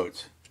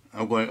lifeboats.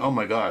 I'm going, oh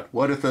my God,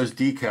 what if those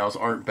decals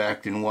aren't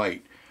backed in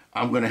white?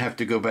 I'm going to have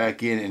to go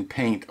back in and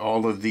paint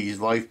all of these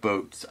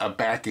lifeboats a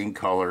backing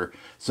color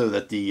so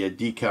that the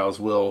decals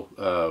will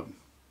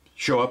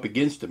show up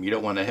against them. You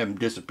don't want to have them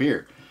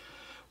disappear.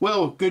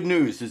 Well, good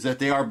news is that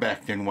they are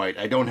backed in white.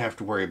 I don't have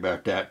to worry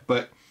about that.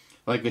 But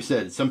like I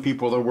said, some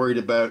people are worried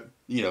about,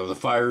 you know, the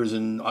fires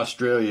in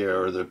Australia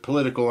or the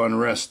political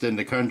unrest in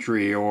the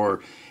country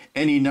or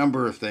any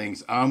number of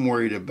things. I'm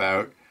worried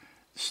about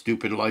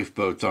stupid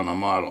lifeboats on a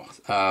model.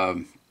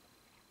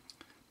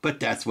 But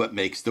that's what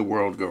makes the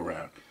world go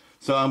round.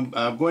 So I'm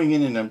going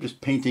in and I'm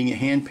just painting,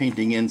 hand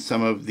painting in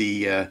some of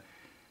the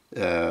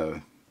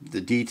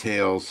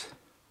details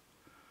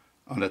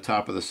on the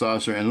top of the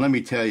saucer. And let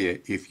me tell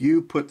you, if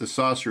you put the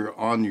saucer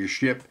on your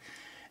ship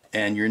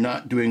and you're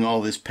not doing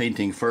all this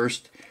painting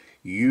first,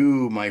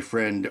 you, my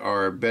friend,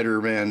 are a better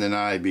man than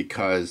I,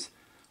 because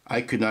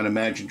I could not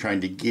imagine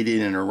trying to get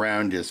in and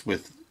around this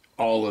with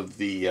all of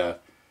the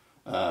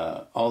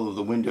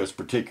windows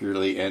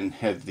particularly, and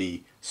have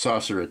the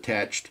saucer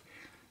attached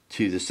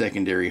to the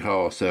secondary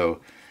hull. So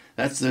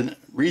that's the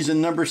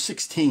reason number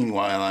 16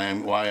 why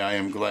I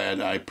am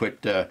glad I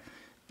put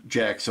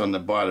jacks on the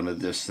bottom of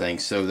this thing,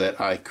 so that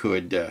I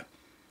could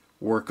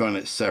work on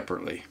it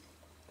separately.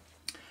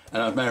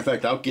 And as a matter of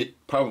fact, I'll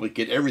probably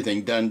get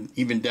everything done,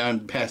 even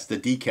down past the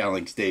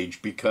decalling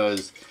stage,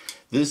 because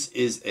this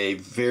is a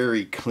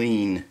very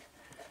clean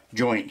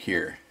joint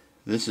here.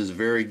 This is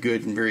very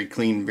good and very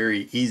clean,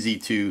 very easy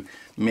to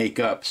make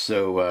up.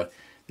 So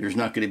there's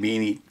not going to be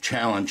any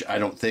challenge, I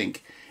don't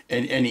think,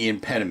 and any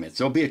impediments.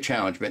 There'll be a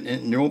challenge, but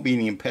there won't be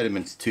any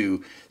impediments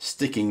to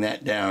sticking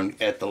that down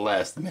at the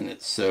last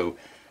minute. So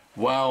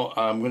while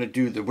I'm going to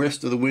do the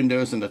rest of the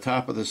windows and the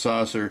top of the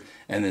saucer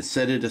and then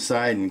set it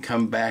aside and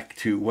come back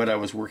to what I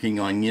was working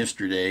on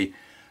yesterday,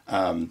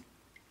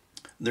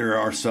 there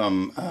are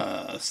some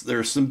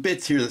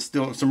bits here that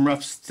still, some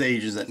rough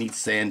stages that need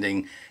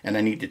sanding, and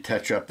I need to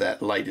touch up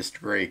that lightest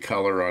gray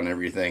color on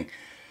everything.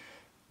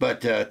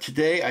 But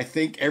today I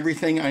think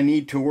everything I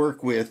need to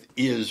work with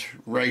is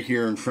right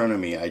here in front of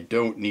me. I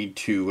don't need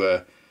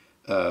to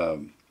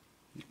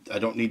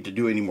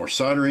do any more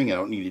soldering. I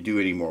don't need to do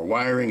any more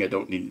wiring. I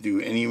don't need to do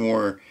any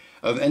more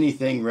of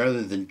anything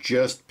rather than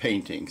just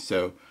painting.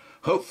 So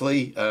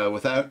hopefully,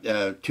 without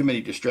too many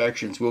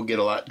distractions, we'll get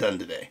a lot done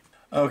today.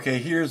 Okay,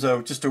 here's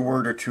just a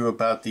word or two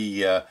about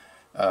the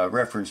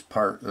reference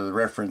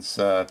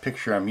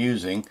picture I'm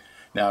using.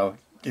 Now,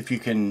 if you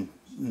can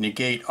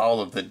negate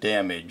all of the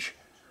damage,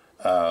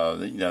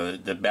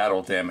 the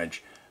battle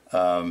damage,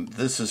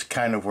 this is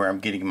kind of where I'm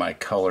getting my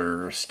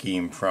color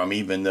scheme from,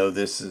 even though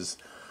this is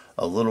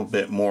a little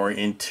bit more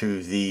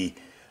into the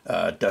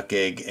duck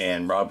egg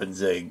and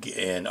robin's egg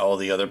and all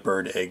the other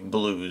bird egg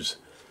blues,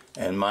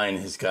 and mine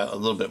has got a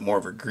little bit more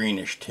of a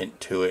greenish tint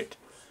to it.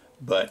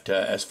 But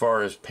as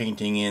far as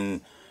painting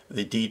in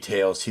the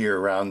details here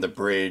around the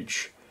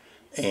bridge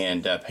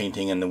and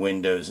painting in the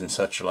windows and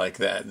such like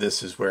that,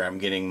 this is where I'm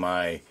getting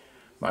my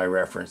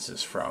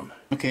references from.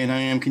 Okay, and I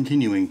am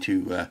continuing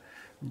to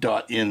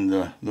dot in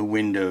the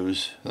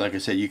windows. Like I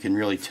said, you can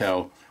really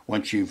tell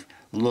once you've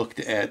looked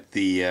at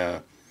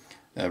the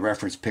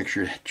reference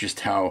picture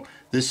just how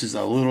this is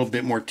a little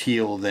bit more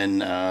teal than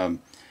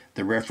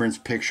the reference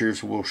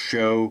pictures will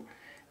show,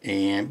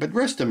 but the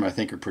rest of them I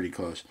think are pretty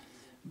close.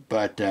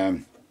 But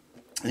you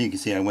can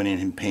see I went in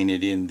and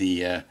painted in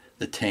the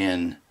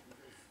tan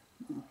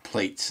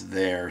plates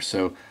there.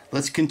 So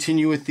let's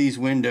continue with these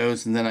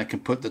windows, and then I can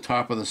put the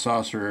top of the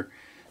saucer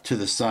to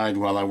the side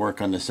while I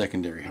work on the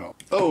secondary hull.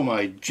 Oh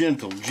my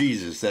gentle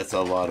Jesus, that's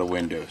a lot of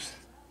windows.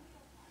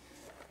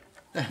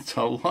 That's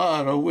a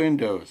lot of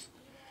windows.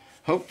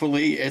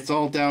 Hopefully it's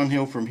all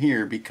downhill from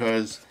here,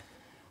 because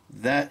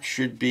that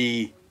should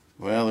be,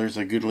 well, there's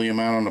a goodly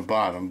amount on the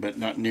bottom, but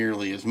not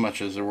nearly as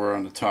much as there were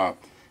on the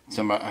top.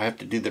 So I have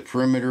to do the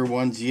perimeter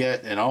ones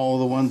yet, and all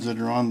the ones that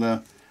are on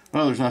the,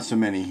 well, there's not so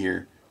many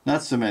here.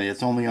 Not so many,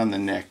 it's only on the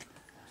neck.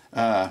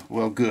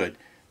 Well, good.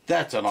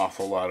 That's an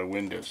awful lot of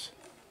windows.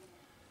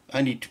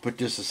 I need to put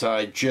this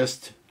aside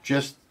just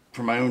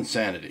for my own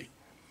sanity.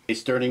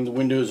 Starting the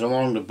windows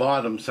along the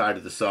bottom side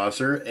of the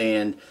saucer,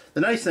 and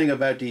the nice thing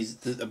about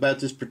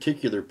this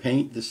particular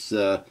paint, this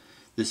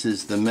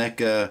is the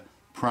Mecha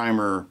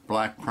primer,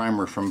 black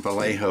primer from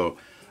Vallejo,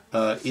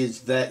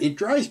 is that it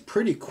dries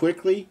pretty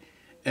quickly,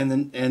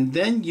 and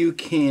then you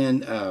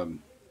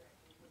can,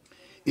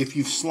 if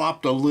you've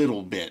slopped a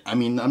little bit. I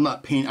mean,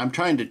 I'm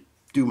trying to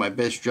do my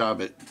best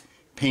job at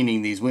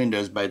painting these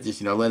windows by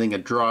just letting a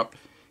drop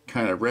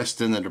kind of rest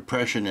in the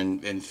depression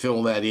and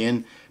fill that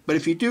in. But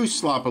if you do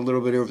slop a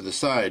little bit over the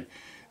side,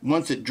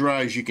 once it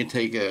dries, you can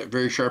take a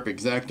very sharp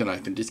X-Acto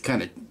knife and just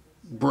kind of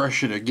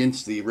brush it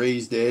against the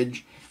raised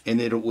edge,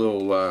 and it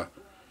will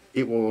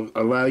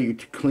allow you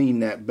to clean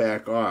that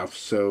back off.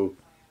 So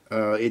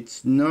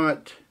it's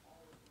not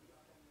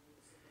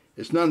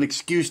an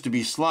excuse to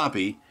be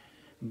sloppy,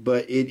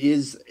 but it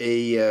is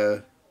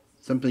a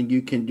something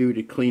you can do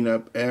to clean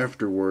up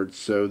afterwards,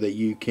 so that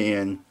you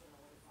can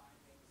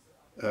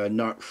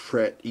not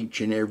fret each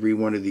and every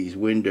one of these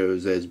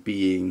windows as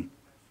being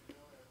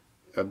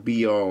a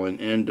be-all and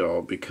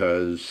end-all,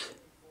 because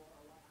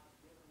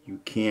you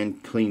can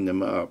clean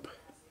them up.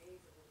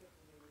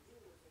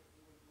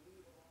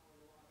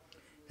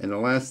 And the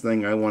last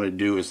thing I want to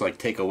do is like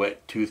take a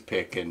wet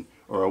toothpick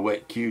or a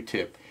wet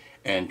Q-tip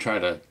and try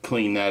to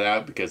clean that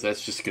out, because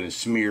that's just going to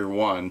smear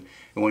one.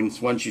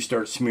 And once you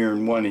start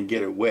smearing one and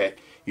get it wet,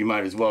 you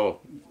might as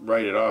well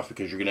write it off,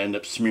 because you're going to end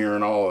up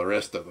smearing all the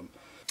rest of them.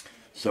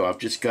 So I've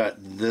just got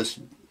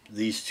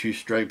these two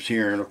stripes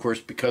here, and of course,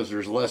 because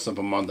there's less of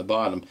them on the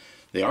bottom,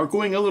 they are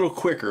going a little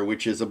quicker,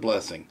 which is a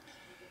blessing.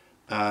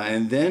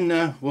 And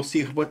then we'll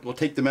see we'll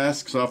take the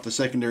masks off the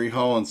secondary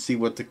hull and see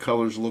what the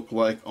colors look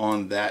like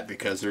on that,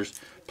 because there's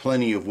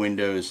plenty of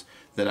windows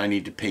that I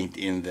need to paint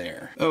in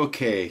there.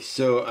 Okay,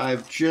 so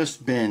I've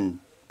just been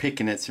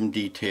picking at some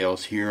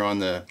details here on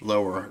the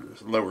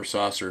lower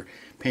saucer,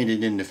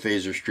 painted in the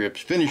phaser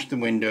strips, finished the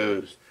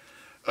windows,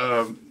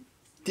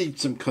 did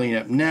some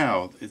cleanup.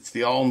 Now it's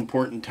the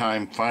all-important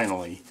time,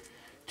 finally,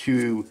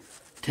 to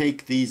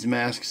take these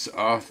masks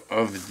off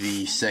of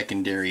the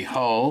secondary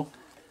hull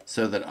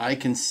so that I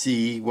can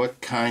see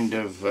what kind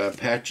of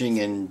patching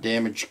and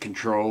damage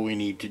control we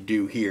need to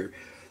do here.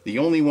 The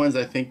only ones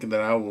I think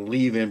that I will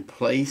leave in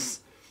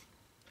place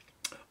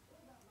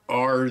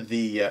are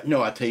the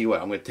no, I'll tell you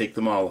what, I'm going to take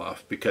them all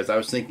off, because I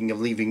was thinking of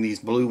leaving these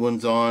blue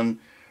ones on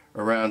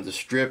around the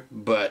strip,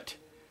 but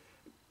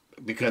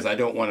because I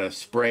don't want to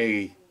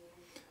spray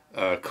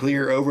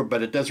clear over,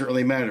 but it doesn't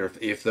really matter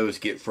if those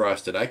get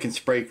frosted. I can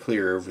spray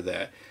clear over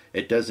that.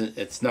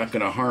 It's not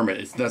going to harm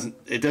it.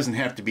 It doesn't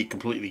have to be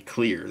completely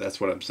clear.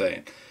 That's what I'm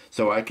saying.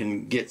 So I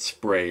can get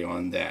spray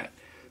on that.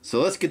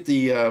 So let's get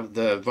the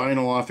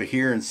vinyl off of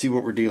here and see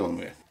what we're dealing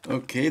with.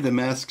 Okay, the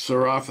masks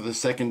are off of the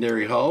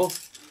secondary hull.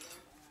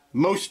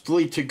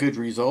 Mostly to good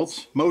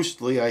results.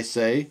 Mostly, I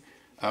say.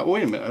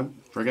 Wait a minute,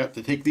 I forgot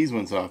to take these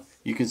ones off.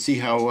 You can see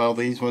how well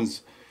these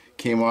ones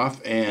came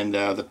off, and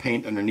the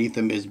paint underneath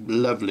them is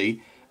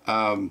lovely.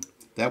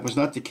 That was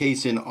not the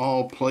case in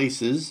all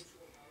places,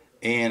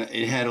 and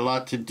it had a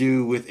lot to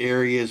do with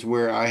areas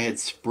where I had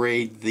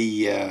sprayed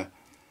the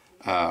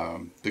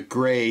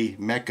gray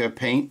Mecha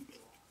paint,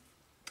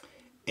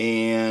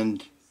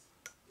 and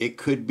it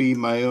could be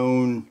my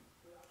own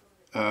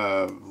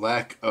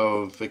lack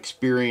of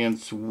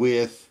experience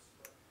with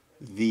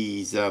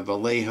these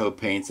Vallejo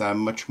paints. I'm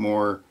much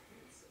more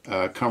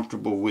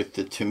comfortable with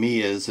the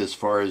Tamiya's as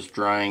far as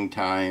drying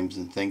times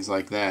and things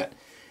like that,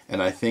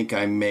 and I think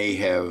I may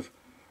have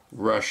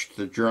rushed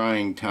the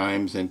drying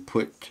times and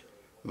put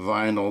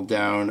vinyl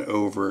down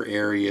over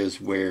areas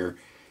where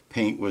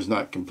paint was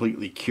not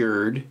completely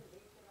cured.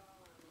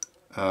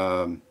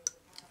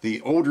 The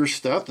older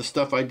stuff, the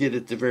stuff I did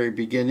at the very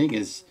beginning,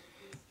 is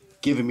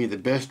giving me the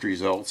best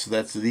results.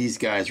 That's these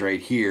guys right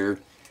here,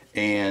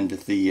 and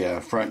the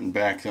front and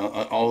back,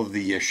 all of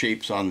the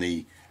shapes on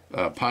the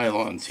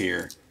pylons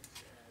here.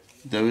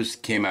 Those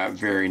came out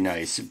very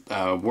nice.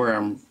 Where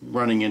I'm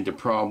running into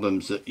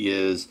problems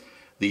is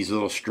these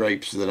little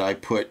stripes that I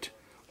put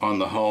on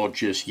the hull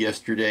just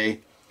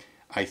yesterday.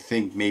 I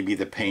think maybe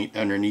the paint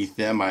underneath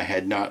them I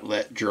had not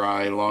let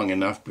dry long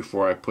enough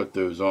before I put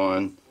those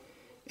on,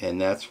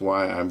 and that's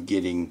why I'm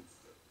getting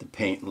the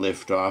paint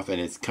lift off, and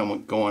it's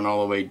going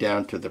all the way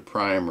down to the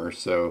primer.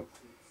 So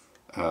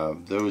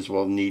those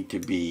will need to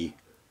be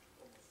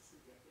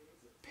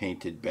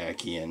painted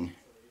back in,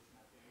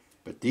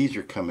 but these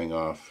are coming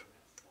off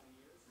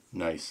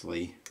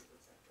nicely.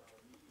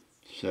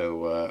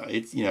 So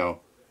it's, you know,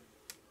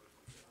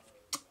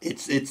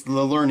 it's the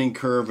learning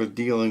curve of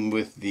dealing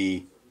with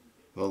the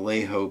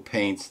Vallejo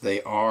paints.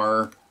 They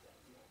are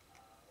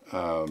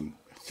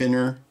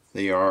thinner,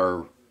 they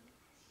are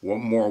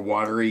more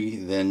watery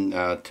than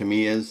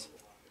Tamiya's,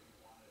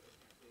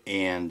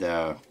 and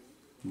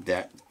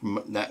that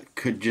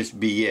could just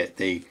be it.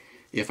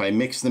 If I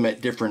mix them at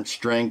different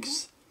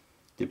strengths,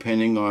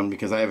 depending on,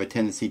 because I have a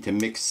tendency to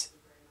mix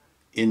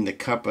in the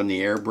cup on the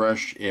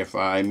airbrush, if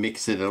I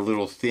mix it a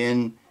little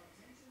thin,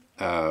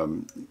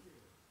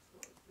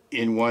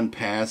 in one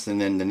pass and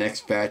then the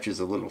next batch is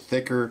a little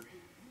thicker,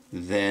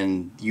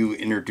 then you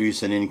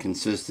introduce an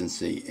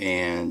inconsistency.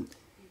 And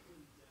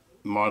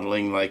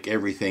modeling, like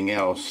everything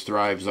else,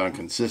 thrives on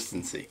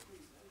consistency.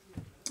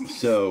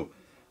 So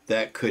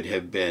that could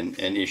have been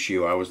an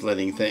issue. I was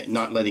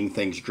not letting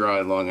things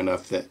dry long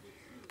enough that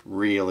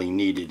really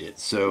needed it.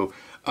 So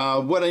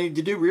what I need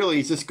to do really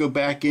is just go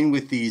back in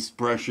with these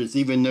brushes.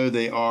 Even though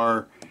they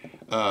are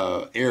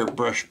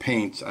airbrush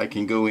paints, I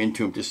can go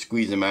into them, just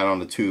squeeze them out on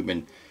the tube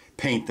and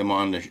paint them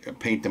on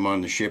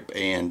the ship,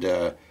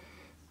 and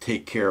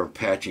take care of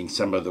patching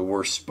some of the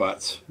worst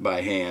spots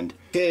by hand.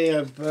 Okay,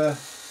 I've got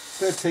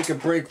to take a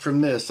break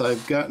from this.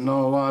 I've gotten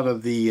a lot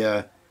of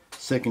the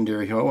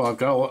secondary hull. Well, I've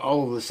got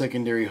all of the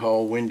secondary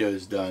hull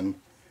windows done.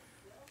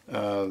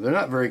 They're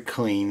not very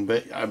clean,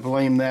 but I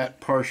blame that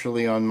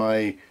partially on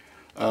my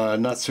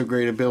not so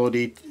great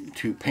ability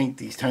to paint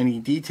these tiny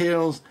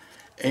details,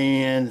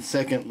 and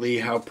secondly,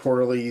 how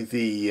poorly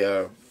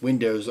the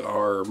windows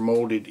are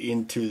molded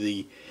into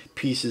the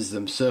pieces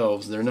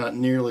themselves. They're not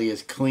nearly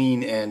as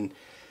clean and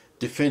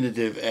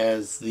definitive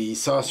as the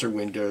saucer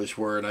windows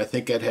were, and I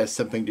think that has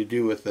something to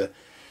do with the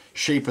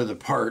shape of the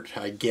part,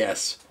 I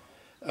guess.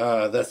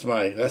 That's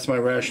my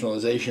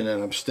rationalization,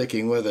 and I'm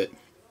sticking with it.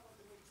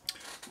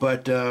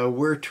 But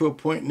we're to a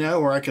point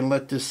now where I can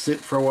let this sit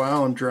for a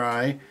while and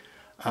dry.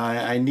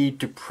 I need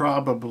to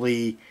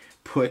probably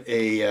put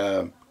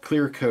a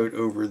clear coat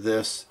over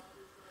this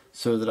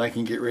so that I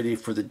can get ready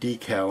for the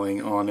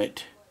decaling on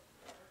it.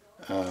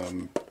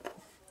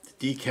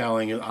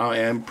 Decaling, I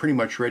am pretty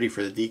much ready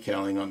for the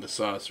decaling on the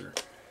saucer.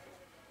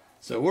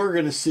 So we're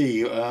going to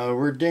see.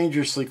 We're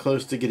dangerously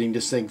close to getting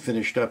this thing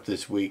finished up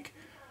this week.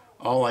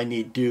 All I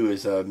need to do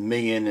is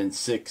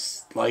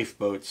 1,000,006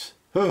 lifeboats.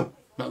 Huh,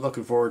 not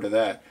looking forward to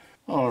that.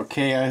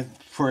 Okay,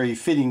 for a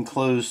fitting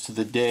close to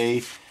the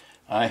day,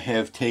 I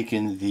have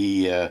taken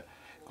the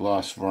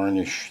gloss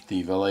varnish,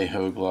 the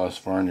Vallejo gloss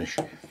varnish,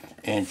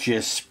 and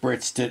just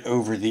spritzed it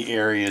over the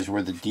areas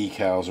where the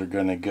decals are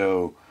going to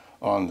go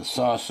on the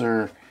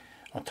saucer,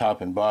 on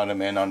top and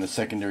bottom, and on the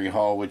secondary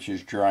hull, which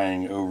is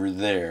drying over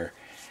there.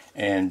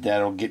 And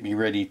that'll get me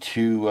ready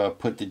to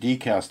put the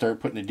decals, start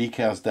putting the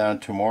decals down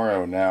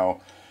tomorrow.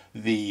 Now,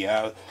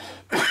 the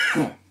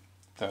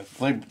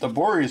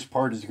laborious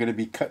part is going to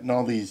be cutting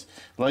all these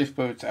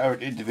lifeboats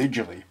out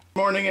individually.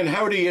 Morning and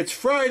howdy, it's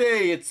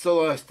Friday, it's the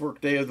last work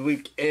day of the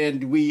week,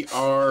 and we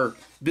are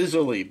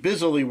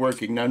busily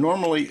working. Now,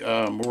 normally,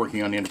 we're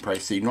working on the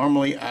Enterprise C.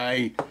 Normally,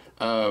 I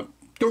don't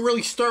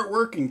really start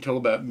working till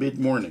about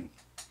mid-morning.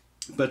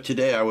 But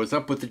today I was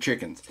up with the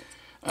chickens.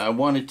 I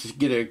wanted to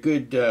get a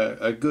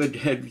good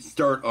head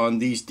start on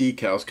these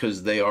decals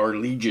because they are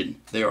legion.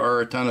 There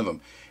are a ton of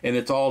them, and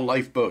it's all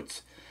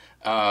lifeboats.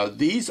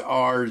 These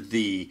are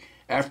the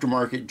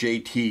aftermarket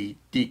JT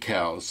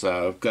decals.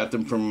 I've got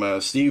them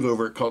from Steve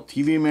over at Cult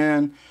TV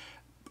Man.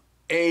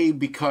 A,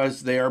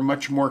 because they are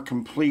much more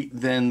complete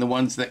than the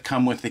ones that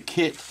come with the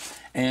kit,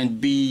 and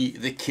B,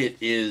 the kit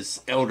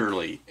is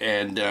elderly,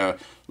 and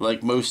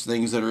like most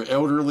things that are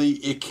elderly,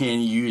 it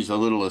can use a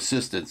little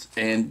assistance,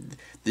 and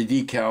the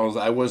decals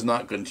I was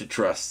not going to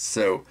trust,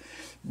 so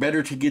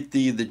better to get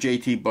the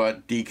JT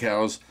bought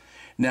decals.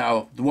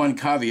 Now, the one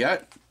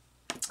caveat,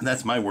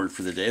 that's my word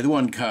for the day, the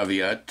one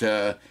caveat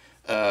to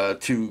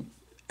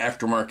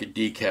aftermarket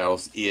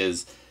decals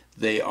is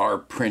they are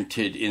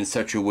printed in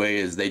such a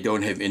way as they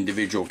don't have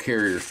individual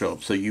carrier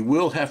film, so you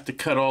will have to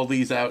cut all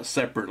these out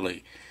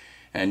separately.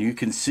 And you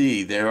can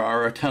see there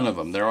are a ton of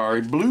them. There are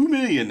a blue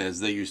million, as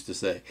they used to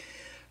say.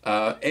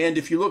 And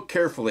if you look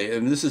carefully,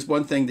 and this is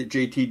one thing that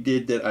JT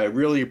did that I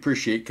really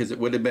appreciate, because it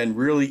would have been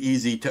really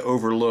easy to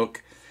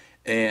overlook,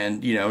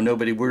 and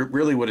nobody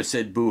really would have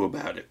said boo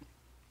about it.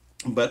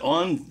 But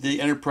on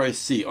the Enterprise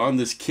C, on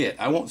this kit,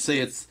 I won't say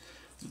it's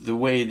the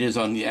way it is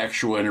on the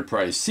actual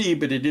Enterprise C,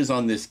 but it is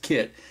on this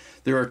kit.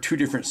 There are two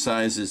different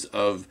sizes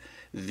of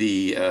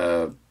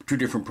the, two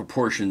different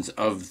proportions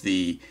of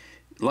the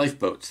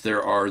lifeboats.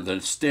 There are the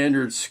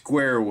standard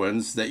square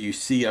ones that you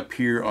see up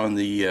here on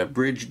the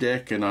bridge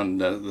deck and on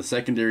the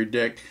secondary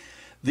deck.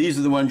 These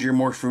are the ones you're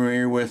more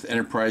familiar with.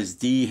 Enterprise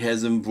D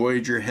has them,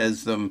 Voyager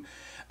has them.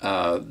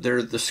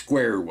 They're the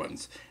square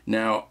ones.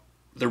 Now,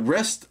 the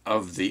rest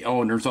of the,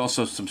 and there's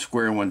also some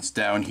square ones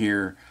down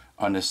here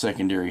on the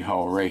secondary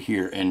hull, right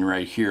here and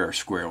right here are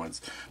square ones.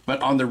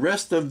 But on the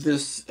rest of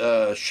this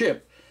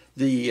ship,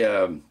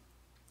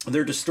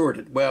 they're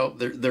distorted. Well,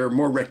 they're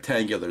more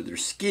rectangular. They're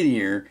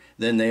skinnier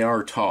than they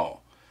are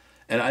tall.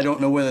 And I don't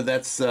know whether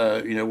that's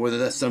whether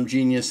that's some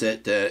genius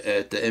at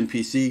the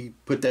MPC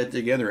put that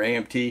together,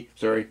 AMT,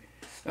 sorry,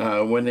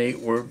 when they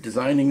were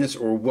designing this,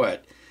 or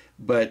what,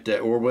 but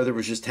or whether it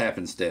was just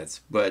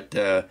happenstance. But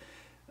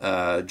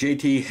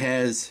JT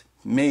has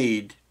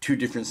made two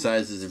different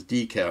sizes of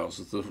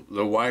decals,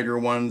 the wider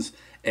ones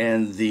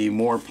and the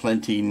more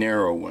plenty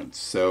narrow ones.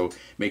 So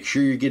make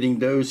sure you're getting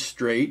those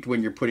straight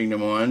when you're putting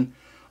them on.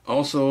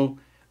 Also,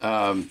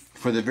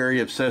 for the very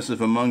obsessive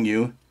among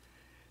you,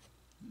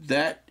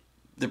 that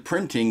the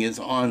printing is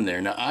on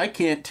there. Now, I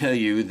can't tell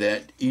you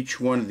that each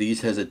one of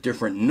these has a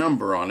different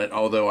number on it,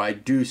 although I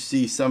do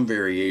see some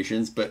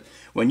variations. But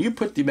when you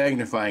put the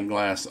magnifying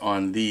glass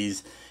on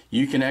these,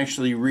 you can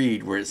actually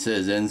read where it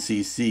says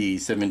NCC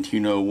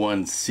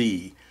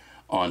 1701C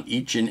on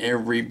each and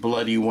every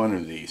bloody one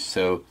of these.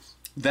 So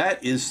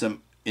that is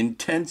some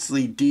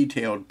intensely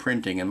detailed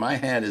printing, and my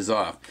hat is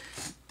off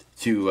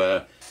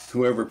to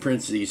whoever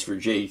prints these for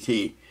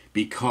JT,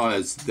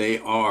 because they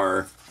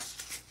are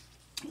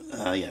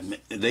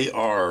they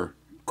are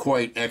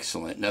quite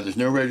excellent. Now, there's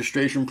no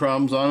registration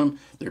problems on them.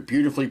 They're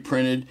beautifully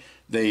printed.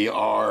 They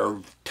are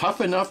tough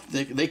enough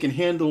that they can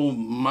handle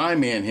my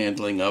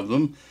manhandling of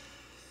them.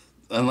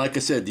 And like I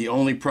said, the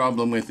only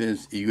problem with it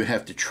is you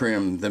have to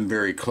trim them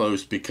very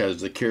close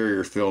because the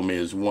carrier film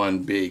is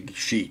one big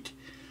sheet.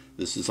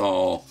 This is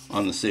all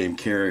on the same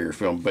carrier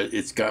film, but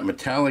it's got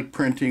metallic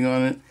printing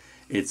on it.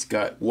 It's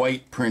got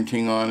white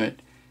printing on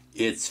it.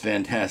 It's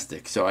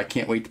fantastic. So I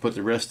can't wait to put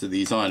the rest of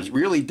these on. It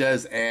really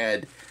does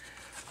add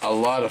a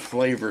lot of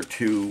flavor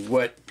to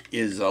what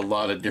is a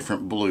lot of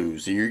different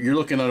blues. And you're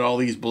looking at all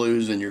these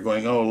blues and you're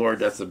going, oh Lord,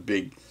 that's a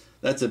big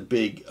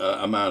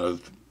amount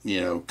of,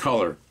 you know,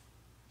 color.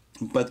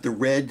 But the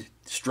red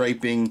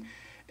striping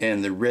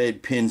and the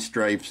red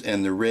pinstripes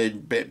and the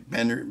red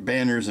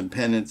banners and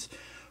pennants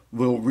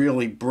will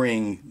really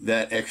bring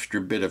that extra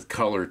bit of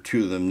color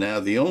to them. Now,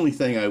 the only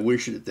thing I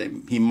wish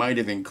that he might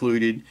have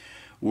included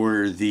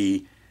were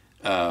the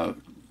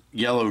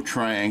yellow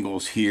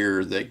triangles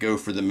here that go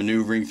for the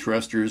maneuvering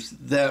thrusters.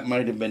 That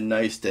might have been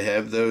nice to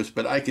have those,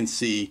 but I can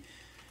see,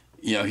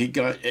 you know, he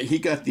got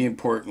the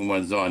important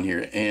ones on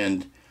here,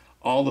 and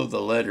all of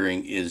the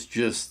lettering is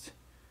just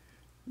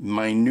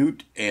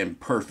minute and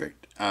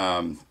perfect.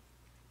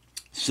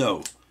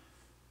 So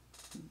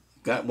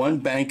got one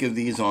bank of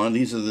these on.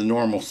 These are the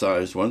normal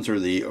sized ones, or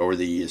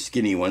the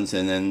skinny ones,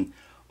 and then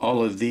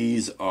all of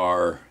these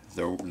are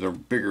the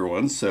bigger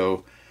ones.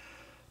 So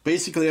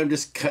basically, I'm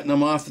just cutting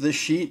them off of this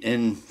sheet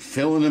and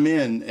filling them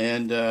in,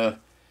 and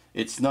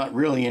it's not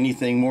really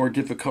anything more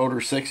difficult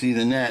or sexy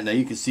than that. Now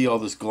you can see all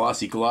this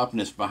glossy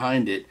glopness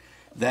behind it.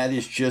 That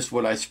is just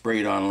what I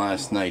sprayed on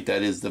last night.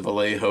 That is the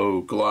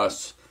Vallejo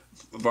gloss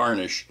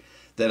varnish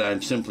that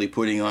I'm simply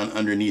putting on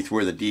underneath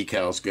where the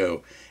decals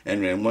go.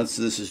 And then once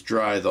this is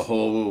dry, the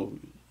whole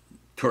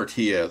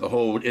tortilla, the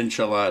whole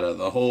enchilada,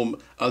 the whole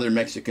other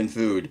Mexican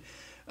food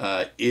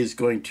is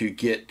going to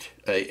get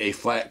a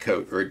flat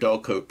coat or a dull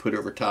coat put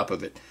over top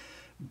of it.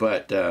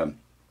 But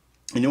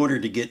in order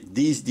to get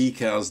these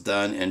decals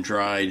done and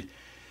dried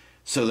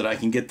so that I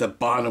can get the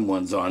bottom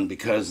ones on,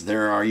 because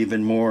there are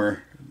even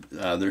more,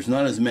 there's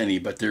not as many,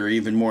 but there are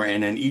even more,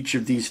 and then each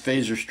of these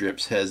phaser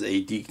strips has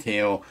a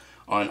decal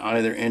on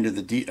either end of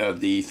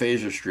the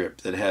phaser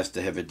strip that has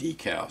to have a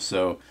decal.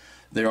 So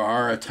there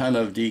are a ton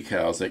of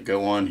decals that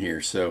go on here.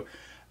 So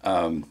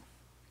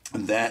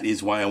that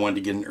is why I wanted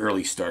to get an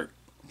early start.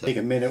 Take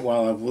a minute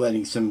while I'm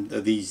letting some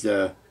of these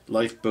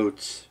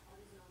lifeboats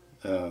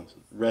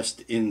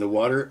rest in the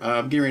water.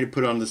 I'm getting ready to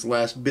put on this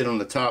last bit on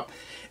the top,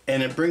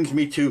 and it brings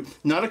me to,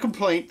 not a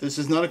complaint, this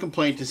is not a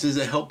complaint, this is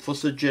a helpful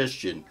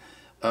suggestion.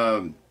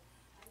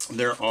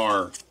 There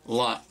are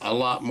a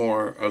lot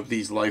more of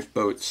these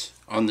lifeboats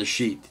on the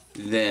sheet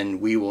than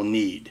we will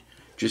need.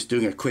 Just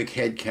doing a quick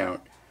head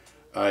count,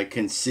 I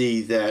can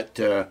see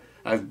that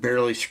I've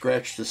barely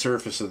scratched the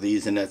surface of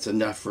these, and that's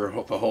enough for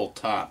the whole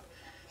top.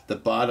 The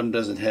bottom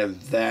doesn't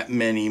have that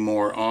many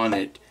more on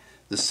it.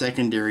 The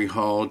secondary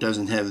hull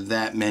doesn't have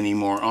that many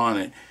more on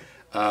it.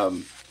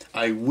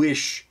 I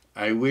wish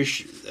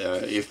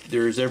if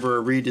there's ever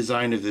a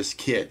redesign of this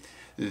kit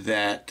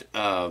that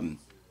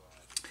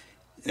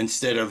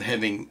instead of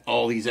having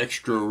all these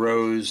extra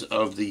rows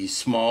of the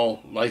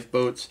small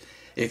lifeboats,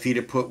 if he'd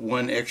have put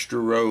one extra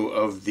row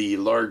of the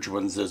large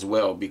ones as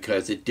well,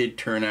 because it did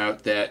turn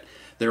out that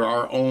there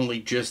are only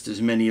just as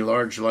many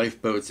large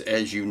lifeboats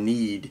as you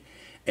need,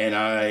 and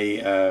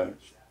I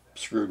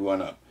screwed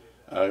one up.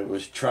 I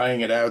was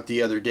trying it out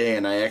the other day,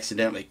 and I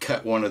accidentally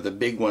cut one of the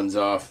big ones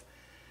off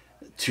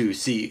to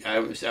see. I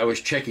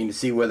was checking to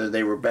see whether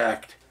they were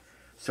backed,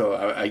 so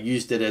I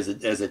used it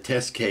as a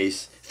test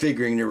case,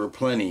 figuring there were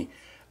plenty.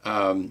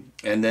 And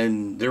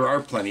then there are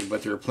plenty,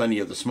 but there are plenty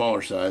of the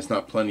smaller size,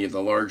 not plenty of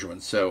the large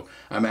ones. So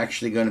I'm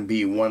actually going to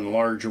be one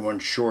larger one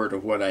short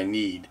of what I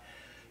need.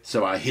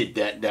 So I hid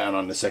that down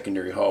on the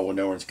secondary hull where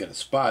no one's going to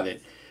spot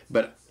it.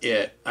 But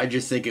I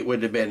just think it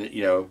would have been,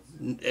 you know,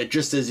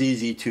 just as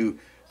easy to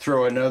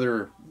throw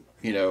another,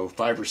 you know,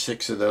 5 or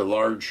 6 of the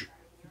large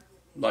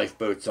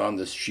lifeboats on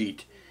this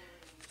sheet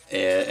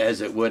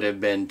as it would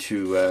have been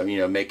to, you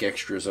know, make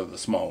extras of the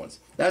small ones.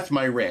 That's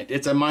my rant.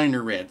 It's a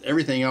minor rant.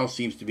 Everything else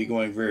seems to be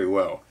going very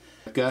well.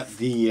 I've got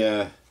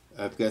the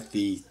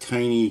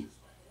tiny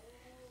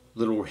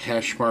little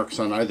hash marks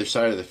on either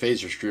side of the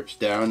phaser strips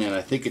down, and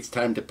I think it's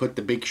time to put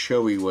the big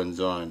showy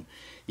ones on.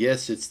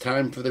 Yes, it's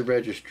time for the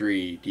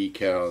registry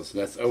decals.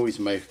 That's always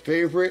my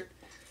favorite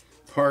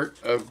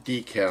part of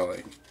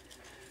decaling.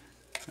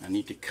 I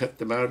need to cut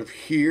them out of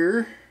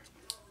here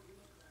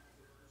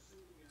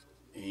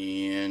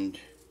and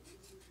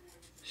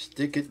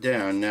stick it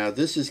down. Now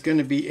this is going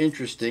to be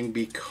interesting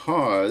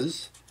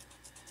because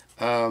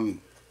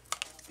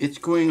it's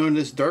going on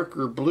this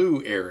darker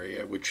blue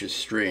area, which is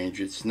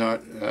strange. It's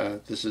not,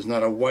 this is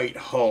not a white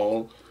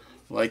hull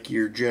like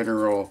your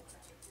general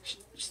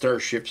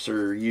starships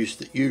are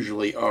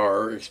usually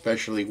are,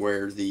 especially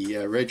where the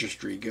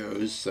registry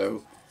goes.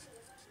 So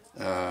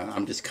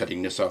I'm just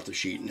cutting this off the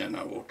sheet, and then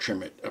I will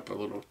trim it up a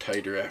little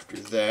tighter after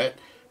that.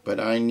 But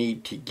I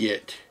need to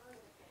get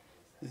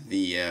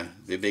the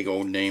big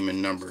old name and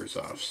numbers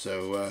off.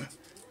 So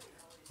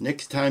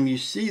next time you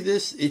see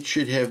this, it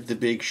should have the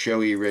big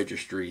showy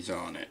registries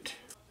on it.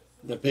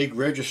 The big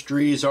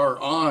registries are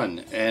on,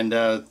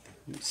 and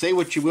say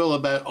what you will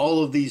about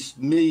all of these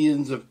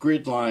millions of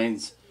grid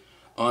lines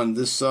on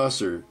this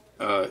saucer.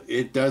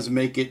 It does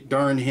make it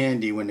darn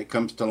handy when it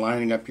comes to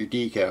lining up your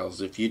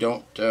decals. If you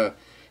don't,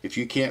 if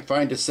you can't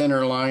find a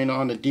center line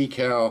on a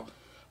decal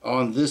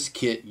on this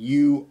kit,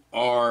 you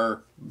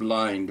are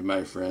blind,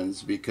 my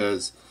friends,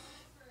 because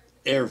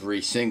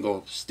every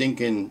single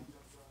stinking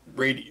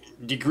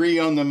degree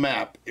on the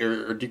map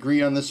or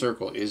degree on the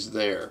circle is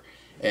there,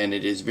 and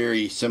it is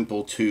very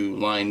simple to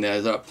line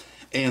that up.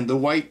 And the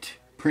white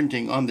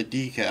printing on the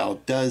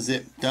decal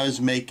does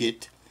make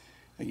it,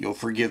 you'll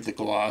forgive the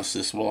gloss,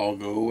 this will all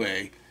go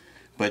away,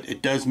 but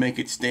it does make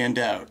it stand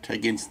out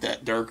against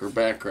that darker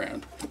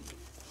background.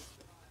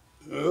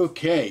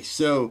 Okay,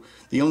 so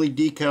the only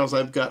decals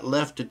I've got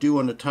left to do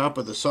on the top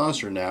of the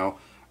saucer now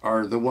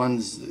are the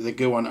ones that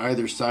go on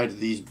either side of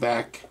these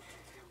back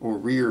or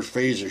rear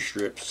phaser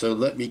strips. So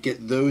let me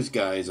get those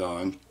guys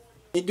on.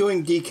 I'm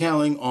doing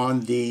decaling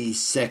on the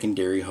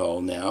secondary hull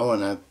now,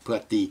 and I've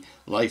got the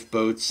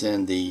lifeboats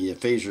and the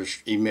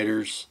phaser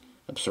emitters.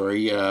 I'm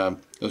sorry,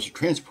 those are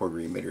transporter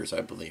emitters,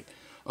 I believe,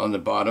 on the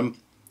bottom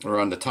or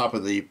on the top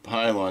of the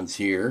pylons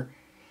here.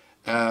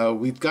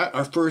 We've got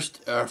our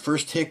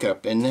first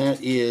hiccup, and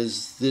that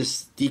is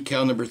this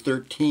decal number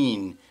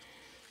 13,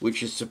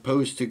 which is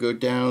supposed to go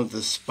down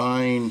the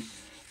spine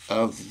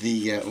of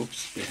the,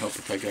 oops, it'd help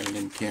if I got it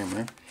in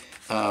camera.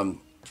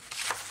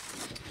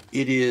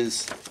 It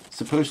is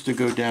supposed to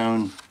go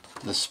down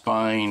the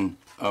spine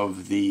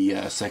of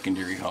the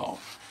secondary hull.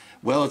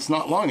 Well, it's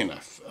not long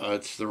enough.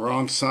 It's the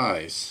wrong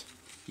size.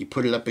 You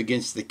put it up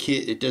against the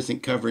kit, it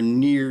doesn't cover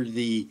near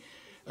the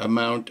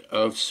amount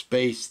of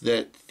space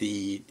that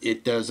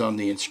it does on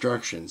the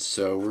instructions.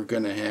 So we're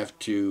going to have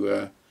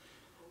to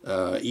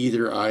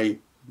either I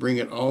bring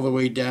it all the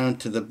way down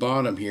to the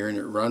bottom here and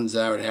it runs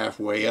out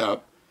halfway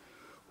up,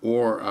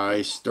 or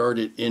I start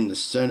it in the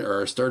center,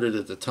 or I start it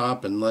at the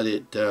top and let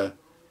it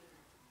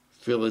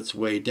fill its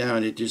way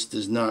down. It just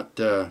does not,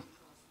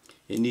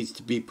 it needs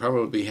to be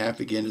probably half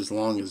again as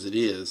long as it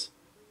is.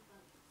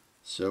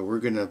 So we're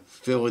going to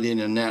fill it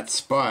in that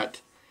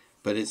spot,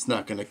 but it's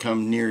not going to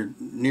come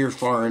near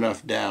far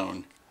enough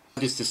down. I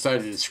just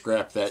decided to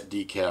scrap that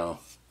decal.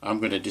 I'm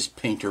going to just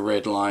paint a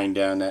red line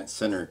down that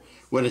center.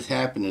 What has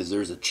happened is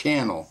there's a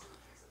channel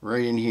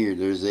right in here.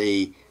 There's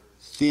a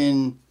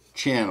thin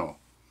channel.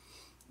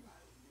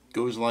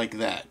 Goes like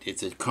that.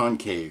 It's a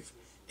concave.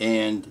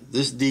 And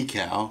this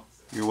decal,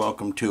 you're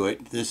welcome to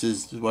it. This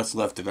is what's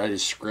left of it. I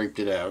just scraped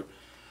it out.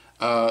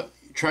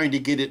 Trying to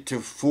get it to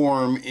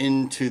form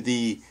into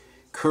the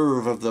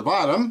curve of the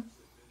bottom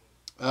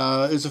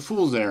is a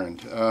fool's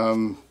errand.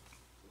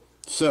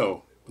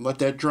 So let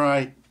that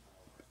dry.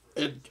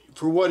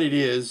 For what it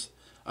is,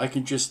 I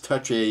can just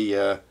touch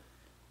a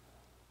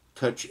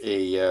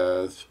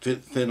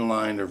thin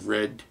line of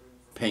red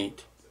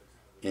paint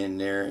in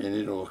there, and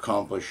it'll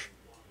accomplish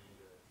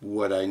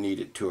what I need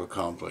it to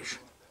accomplish.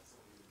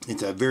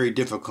 It's a very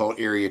difficult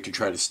area to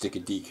try to stick a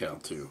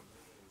decal to.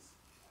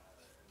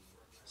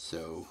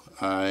 So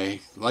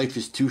life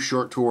is too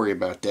short to worry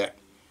about that.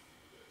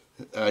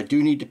 I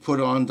do need to put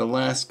on the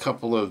last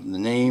couple of the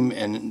name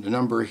and the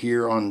number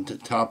here on the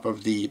top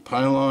of the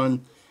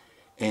pylon,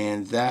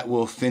 and that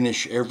will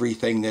finish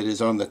everything that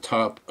is on the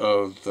top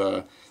of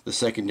the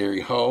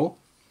secondary hull.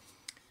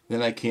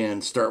 Then I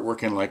can start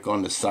working like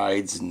on the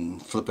sides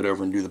and flip it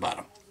over and do the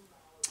bottom.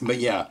 But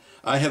yeah,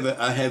 I have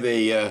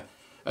a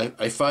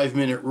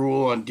 5-minute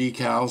rule on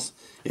decals.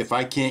 If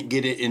I can't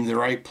get it in the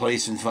right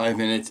place in 5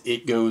 minutes,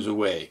 it goes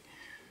away.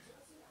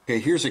 Okay,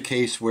 here's a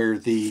case where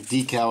the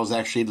decal is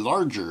actually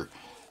larger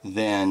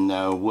than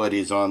what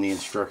is on the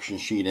instruction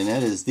sheet, and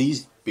that is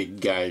these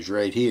big guys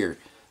right here,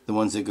 the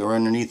ones that go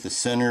underneath the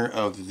center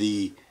of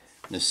the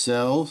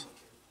nacelles.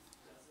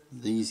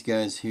 These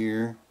guys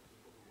here,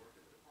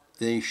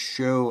 they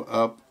show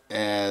up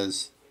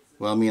as,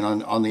 well, I mean,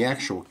 on the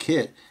actual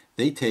kit,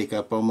 they take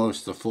up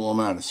almost the full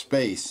amount of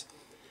space,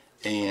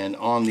 and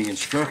on the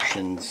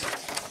instructions,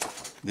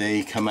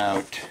 they come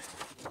out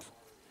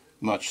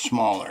much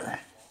smaller.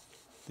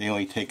 They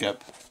only take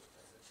up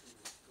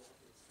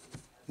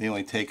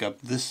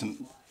this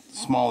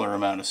smaller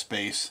amount of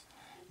space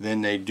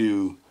than they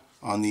do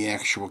on the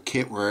actual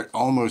kit, where it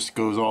almost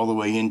goes all the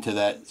way into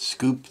that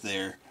scoop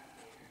there.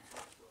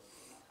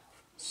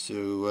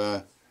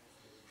 So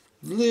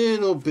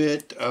little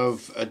bit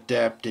of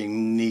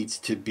adapting needs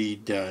to be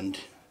done,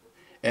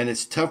 And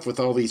it's tough with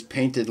all these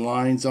painted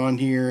lines on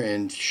here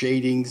and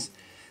shadings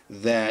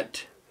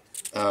that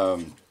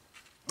the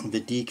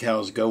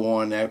decals go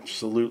on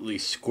absolutely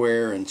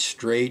square and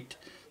straight.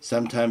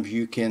 Sometimes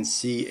you can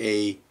see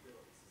a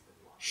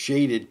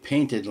shaded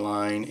painted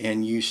line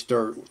and you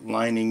start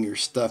lining your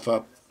stuff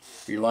up.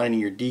 You're lining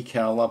your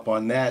decal up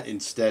on that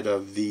instead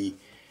of the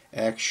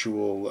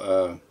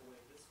actual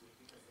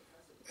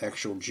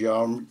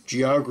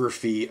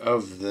geography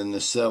of the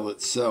nacelle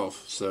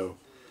itself. So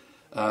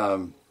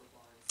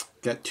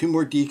got 2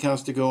 more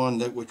decals to go on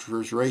that, which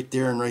was right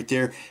there and right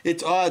there.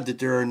 It's odd that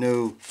there are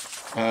no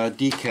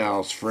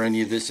decals for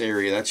any of this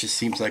area. That just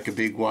seems like a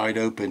big wide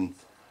open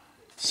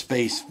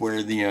space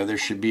where there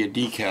should be a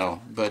decal,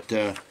 but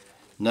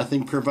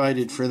nothing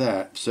provided for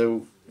that.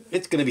 So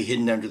it's going to be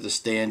hidden under the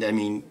stand. I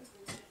mean,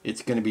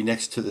 it's going to be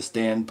next to the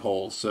stand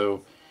pole,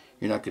 so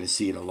you're not going to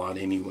see it a lot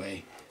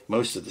anyway.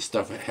 Most of the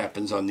stuff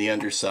happens on the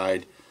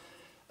underside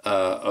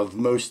of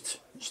most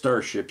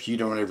starships. You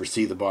don't ever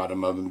see the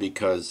bottom of them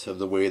because of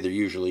the way they're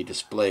usually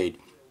displayed.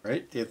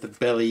 Right? They have the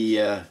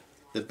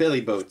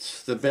belly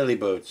boats,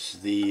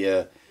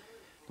 the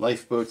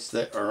lifeboats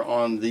that are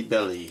on the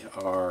belly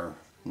are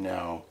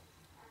now.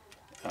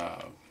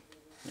 There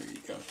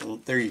you go.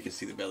 There you can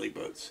see the belly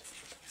boats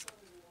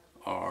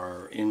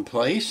are in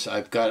place.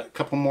 I've got a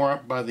couple more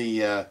up by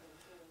the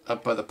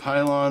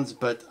pylons,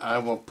 but I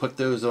will put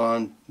those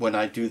on when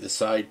I do the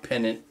side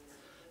pennant,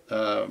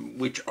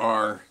 which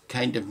are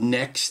kind of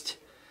next.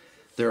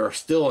 There are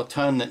still a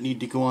ton that need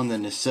to go on the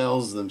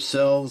nacelles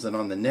themselves and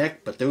on the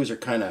neck, but those are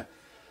kind of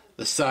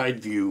the side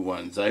view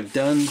ones. I've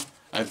done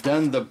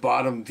the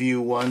bottom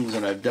view ones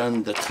and I've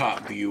done the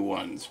top view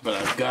ones, but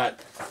I've got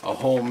a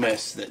whole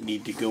mess that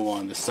need to go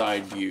on the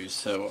side views.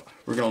 So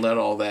we're going to let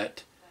all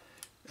that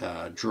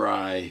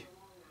dry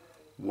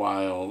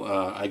while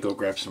I go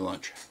grab some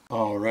lunch.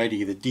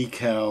 Alrighty, the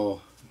decal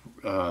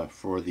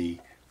for the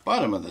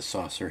bottom of the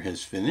saucer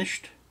has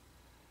finished.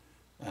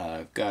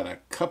 I've got a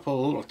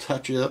couple little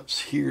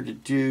touch-ups here to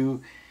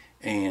do,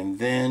 and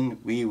then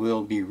we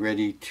will be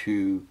ready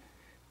to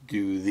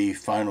do the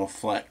final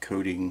flat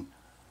coating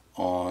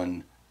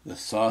on the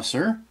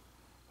saucer.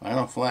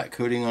 Final flat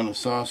coating on the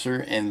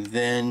saucer, and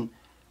then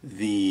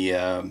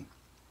the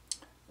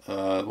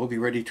we'll be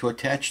ready to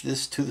attach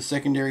this to the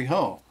secondary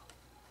hull.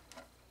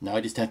 Now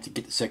I just have to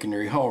get the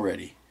secondary hull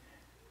ready.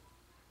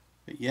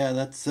 But yeah,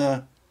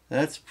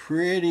 that's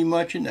pretty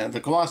much it. Now, the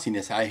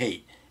glossiness I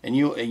hate, and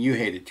you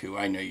hate it too.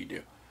 I know you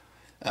do.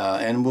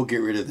 And we'll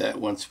get rid of that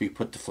once we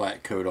put the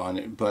flat coat on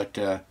it. But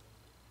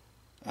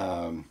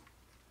I'm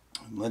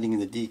letting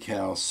the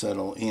decal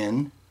settle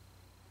in.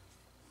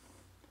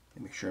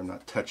 Make sure I'm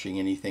not touching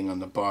anything on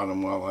the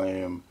bottom while I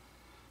am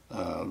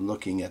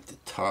looking at the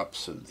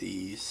tops of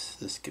these.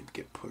 This could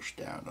get pushed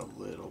down a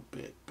little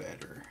bit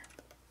better.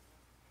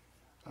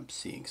 I'm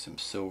seeing some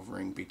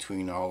silvering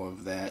between all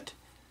of that,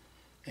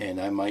 and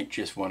I might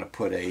just want to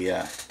put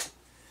a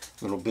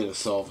little bit of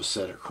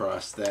Solvaset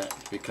across that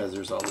because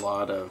there's a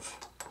lot of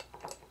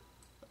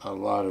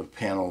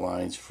panel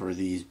lines for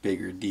these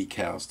bigger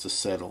decals to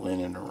settle in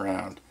and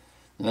around.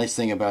 The nice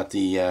thing about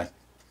the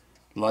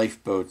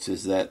lifeboats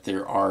is that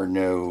there are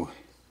no,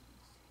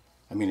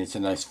 I mean, it's a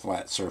nice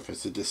flat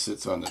surface. It just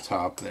sits on the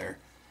top there.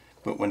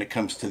 But when it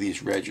comes to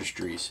these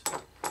registries,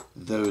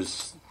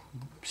 those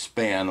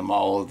span them,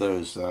 all of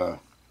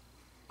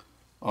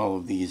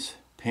these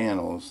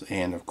panels,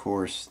 and of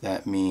course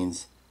that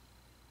means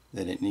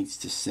that it needs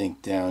to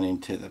sink down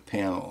into the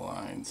panel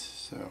lines.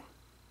 So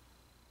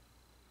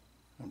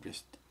I'm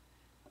just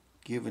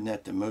giving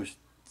that the most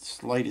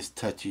slightest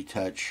touchy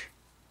touch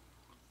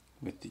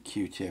with the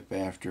Q-tip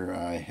after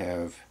I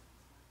have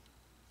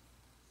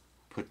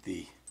put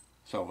the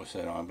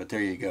Solvaset on. But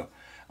there you go.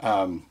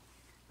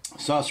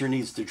 Saucer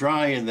needs to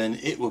dry, and then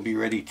it will be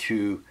ready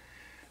to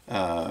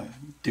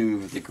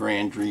do the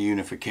grand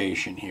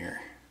reunification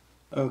here.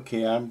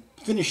 Okay, I'm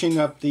finishing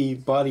up the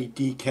body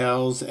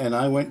decals, and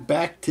I went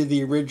back to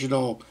the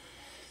original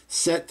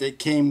set that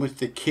came with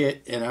the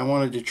kit, and I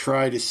wanted to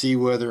try to see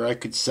whether I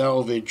could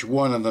salvage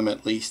one of them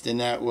at least, and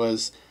that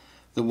was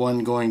the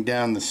one going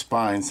down the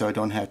spine, so I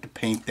don't have to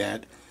paint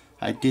that.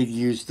 I did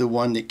use the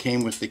one that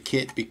came with the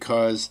kit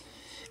because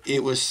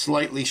it was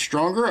slightly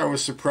stronger. I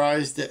was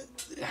surprised at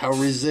how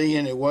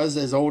resilient it was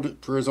as old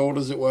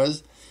as it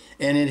was,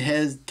 and it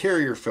has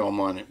carrier film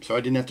on it, so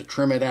I didn't have to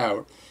trim it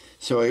out.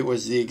 So it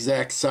was the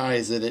exact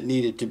size that it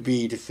needed to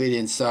be to fit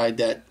inside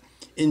that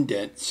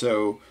indent.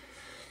 So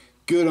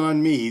good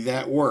on me,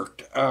 that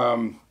worked.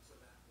 I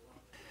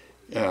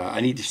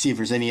need to see if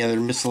there's any other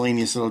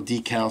miscellaneous little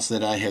decals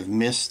that I have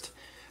missed.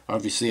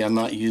 Obviously, I'm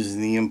not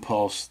using the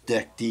Impulse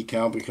deck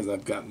decal because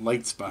I've got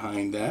lights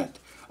behind that.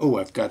 Oh,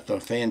 I've got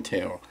the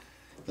fantail.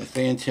 The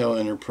fantail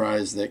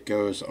Enterprise that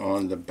goes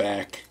on the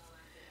back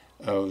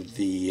of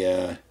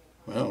the,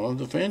 of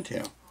the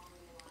fantail.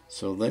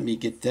 So let me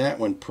get that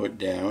one put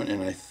down,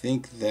 and I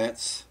think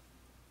that's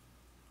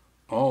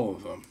all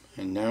of them.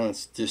 And now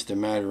it's just a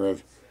matter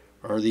of,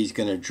 are these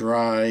going to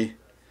dry?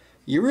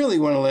 You really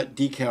want to let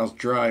decals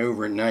dry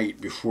overnight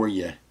before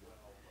you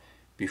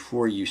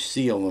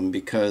seal them,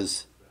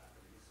 because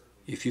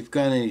if you've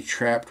got any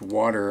trapped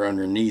water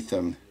underneath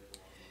them,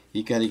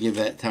 you got to give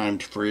that time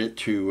for it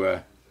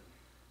to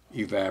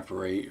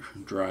evaporate,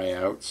 dry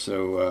out.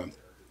 So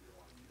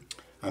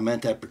I'm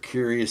at that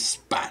precarious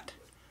spot.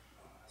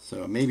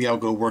 So maybe I'll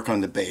go work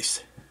on the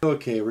base.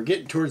 Okay, we're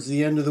getting towards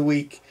the end of the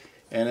week,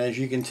 and as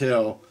you can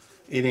tell,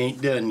 it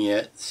ain't done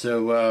yet.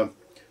 So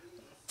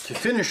to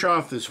finish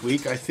off this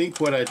week, I think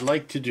what I'd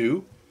like to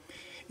do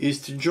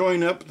is to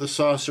join up the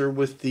saucer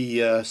with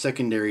the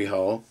secondary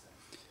hull.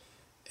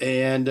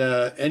 And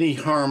any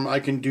harm I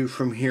can do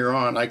from here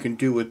on, I can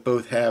do with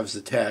both halves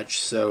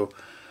attached. So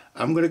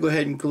I'm going to go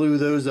ahead and glue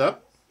those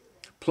up,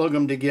 plug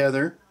them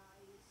together,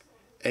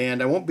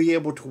 and I won't be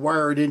able to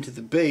wire it into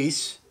the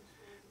base,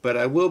 but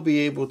I will be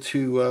able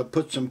to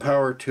put some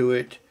power to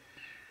it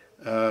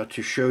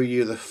to show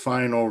you the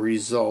final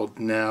result.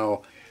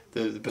 Now,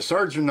 the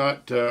Bussards are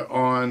not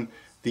on,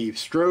 the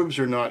strobes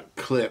are not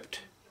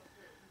clipped,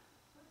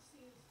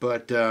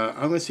 but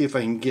I'm going to see if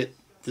I can get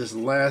this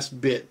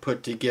last bit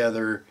put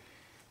together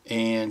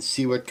and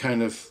see what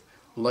kind of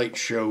light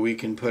show we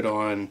can put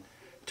on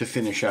to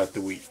finish out the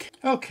week.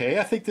 Okay,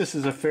 I think this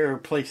is a fair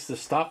place to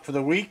stop for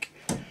the week.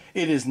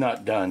 It is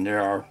not done.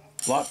 There are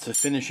lots of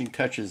finishing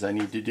touches I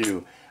need to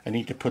do. I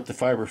need to put the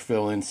fiber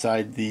fill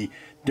inside the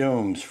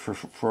domes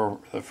for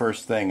the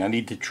first thing. I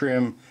need to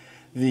trim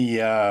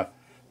the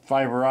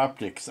fiber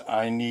optics.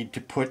 I need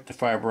to put the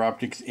fiber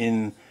optics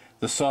in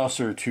the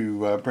saucer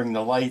to bring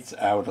the lights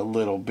out a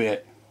little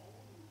bit.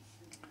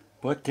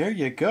 But there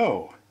you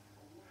go.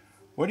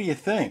 What do you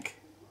think?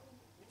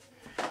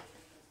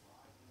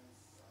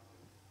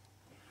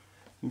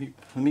 Let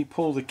me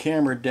pull the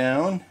camera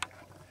down.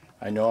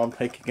 I know I'm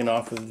taking it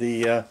off of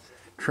the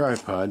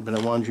tripod, but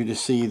I wanted you to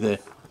see the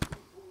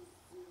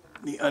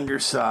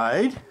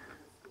underside.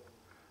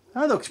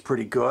 That looks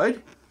pretty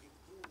good.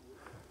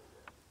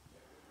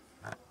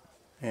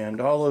 And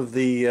all of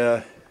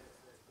the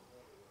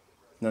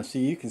now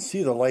see, you can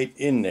see the light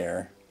in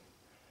there.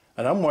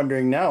 And I'm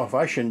wondering now if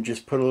I shouldn't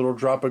just put a little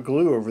drop of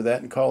glue over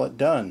that and call it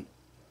done.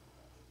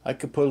 I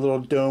could put a little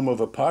dome of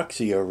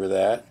epoxy over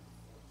that.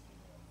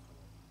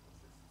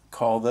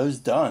 Call those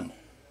done.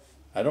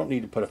 I don't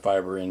need to put a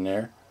fiber in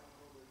there.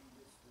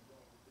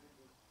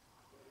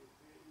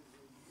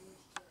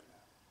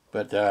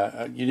 But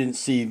you didn't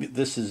see,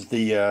 this is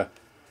the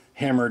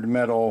hammered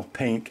metal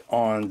paint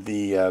on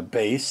the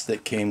base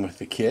that came with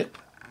the kit.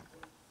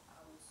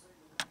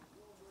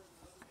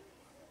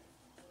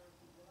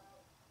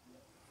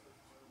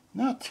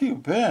 Not too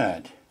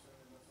bad.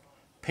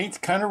 Paint's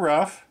kind of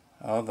rough.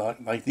 Oh,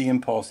 like the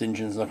Impulse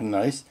engine's looking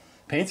nice.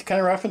 Paint's kind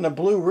of rough, and the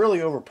blue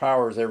really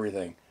overpowers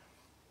everything.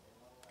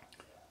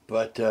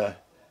 But how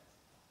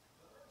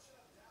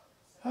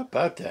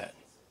about that?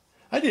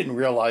 I didn't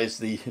realize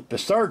the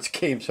Bussards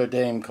came so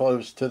damn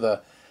close to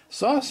the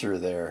saucer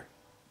there.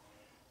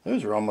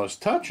 Those are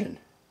almost touching.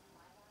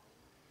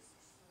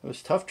 It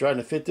was tough trying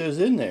to fit those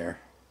in there.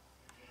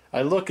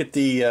 I look at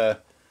the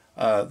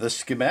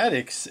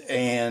schematics,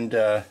 and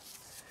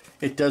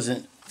it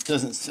doesn't.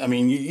 I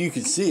mean, you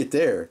can see it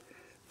there,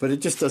 but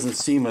it just doesn't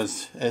seem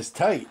as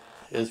tight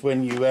as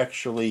when you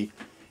actually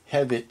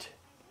have it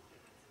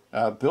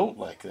built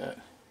like that.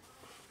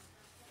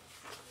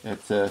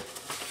 It's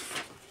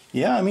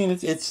yeah, I mean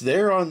it's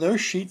there on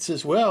those sheets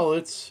as well.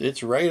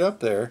 It's right up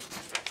there.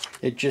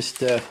 It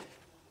just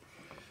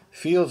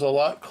feels a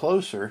lot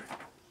closer.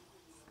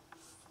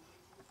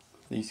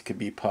 These could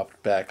be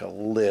popped back a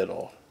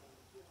little,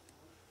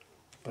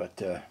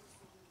 but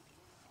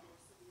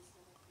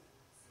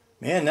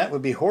man, that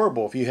would be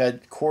horrible if you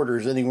had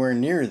quarters anywhere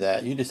near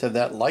that. You just have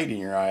that light in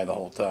your eye the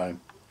whole time.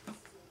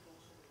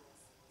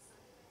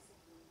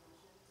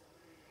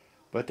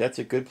 But that's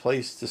a good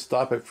place to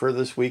stop it for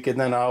this week, and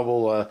then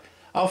I'll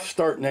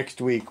start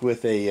next week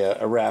with a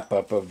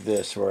wrap-up of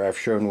this where I've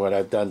shown what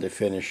I've done to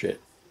finish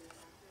it.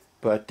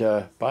 But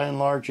by and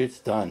large, it's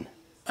done.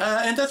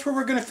 And that's where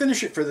we're going to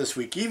finish it for this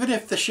week. Even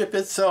if the ship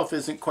itself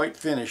isn't quite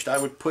finished, I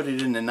would put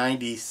it in the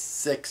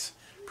 96th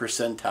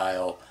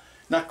percentile.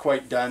 Not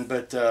quite done,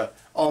 but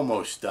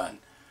almost done.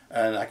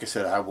 And like I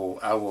said, I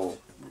will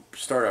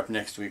start up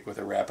next week with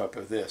a wrap-up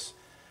of this.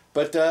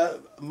 But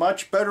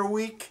much better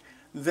week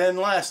than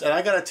last. And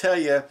I got to tell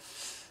you,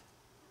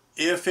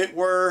 if it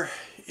were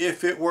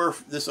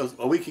this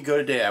a week ago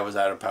today, I was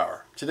out of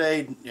power.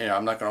 Today, you know,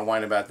 I'm not going to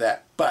whine about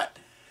that. But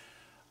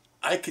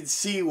I could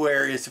see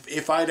where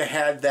if I'd have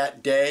had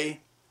that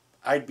day,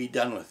 I'd be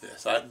done with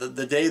this.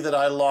 The day that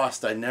I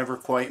lost, I never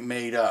quite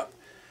made up.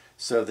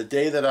 So the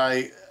day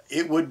that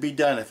it would be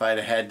done if I'd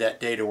have had that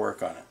day to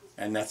work on it.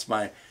 And that's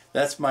my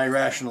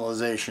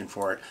rationalization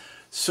for it.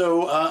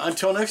 So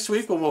until next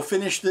week, when we'll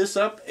finish this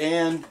up,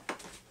 and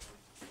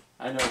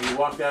I know we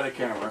walked out of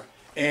camera,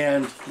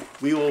 and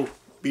we will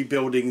be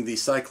building the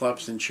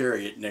Cyclops and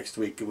Chariot next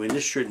week. I mean,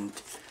 this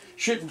shouldn't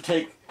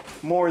take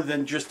more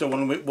than just a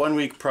one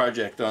week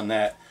project on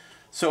that.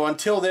 So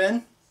until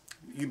then,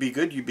 you be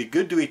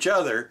good to each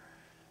other,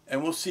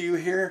 and we'll see you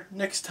here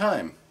next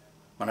time,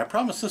 when I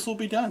promise this will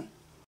be done.